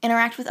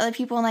interact with other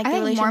people and, like, the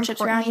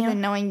relationships around you. More important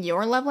than knowing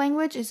your love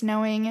language is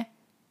knowing,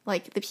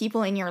 like, the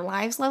people in your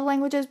lives' love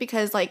languages,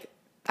 because, like,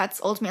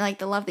 that's ultimately, like,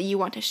 the love that you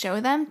want to show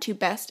them to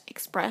best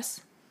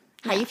express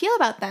how you feel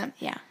about them.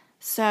 Yeah.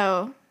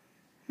 So,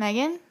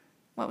 Megan,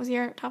 what was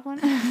your top one?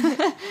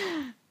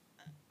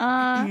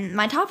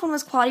 My top one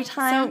was quality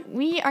time. So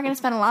we are going to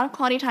spend a lot of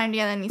quality time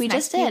together in these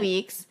next few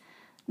weeks.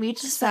 We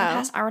just spent the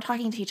past hour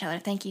talking to each other.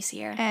 Thank you,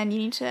 Sierra. And you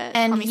need to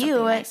And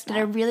you did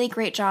a really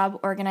great job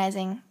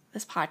organizing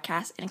this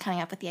podcast and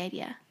coming up with the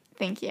idea.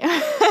 Thank you.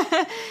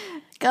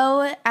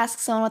 Go ask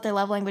someone what their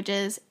love language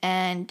is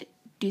and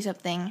do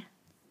something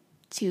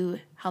to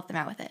help them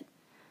out with it.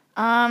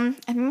 I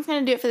think that's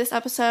going to do it for this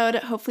episode.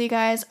 Hopefully you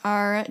guys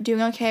are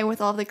doing okay with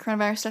all of the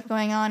coronavirus stuff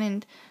going on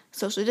and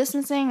social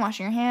distancing,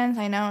 washing your hands.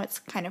 I know it's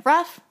kind of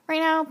rough right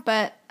now,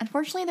 but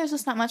unfortunately there's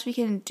just not much we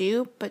can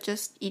do but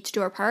just each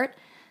do our part.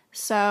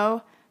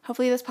 So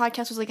hopefully this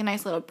podcast was, like, a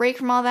nice little break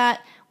from all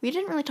that. We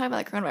didn't really talk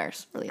about the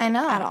coronavirus really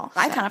at all.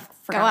 I kind of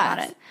forgot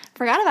about it.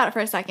 Forgot about it for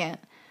a second.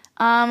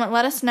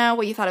 Let us know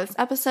what you thought of this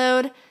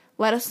episode.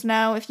 Let us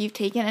know if you've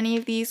taken any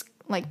of these,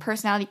 like,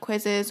 personality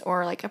quizzes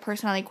or, like, a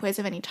personality quiz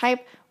of any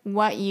type,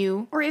 what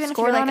you or even if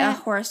you're, like, a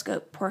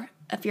horoscope,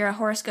 if you're a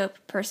horoscope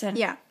person.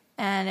 Yeah.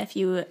 And if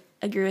you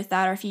agree with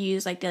that, or if you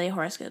use, like, daily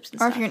horoscopes and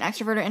stuff. Or if you're an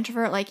extrovert or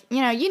introvert, like,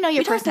 you know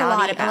your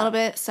personality a little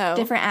bit, so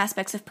different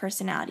aspects of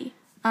personality.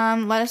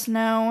 Let us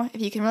know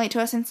if you can relate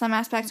to us in some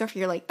aspects, or if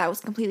you're like, that was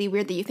completely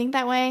weird that you think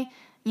that way.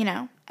 You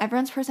know,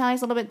 everyone's personality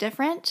is a little bit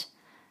different.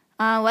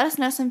 Let us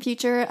know some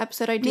future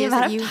episode ideas. The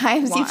amount of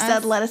times you've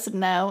said "let us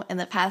know" in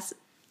the past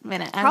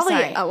minute. I'm probably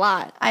sorry. A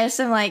lot. I just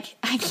am like,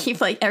 I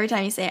keep like every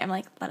time you say it, I'm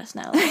like, let us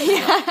know.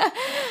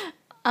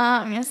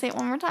 I'm gonna say it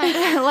one more time.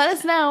 Let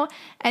us know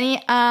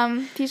any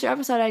future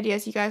episode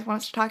ideas you guys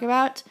want us to talk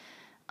about.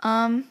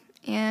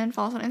 And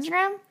follow us on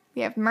Instagram.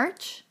 We have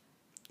merch.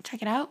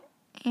 Check it out.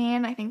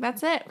 And I think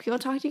that's it. We will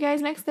talk to you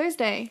guys next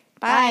Thursday.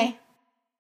 Bye. Bye.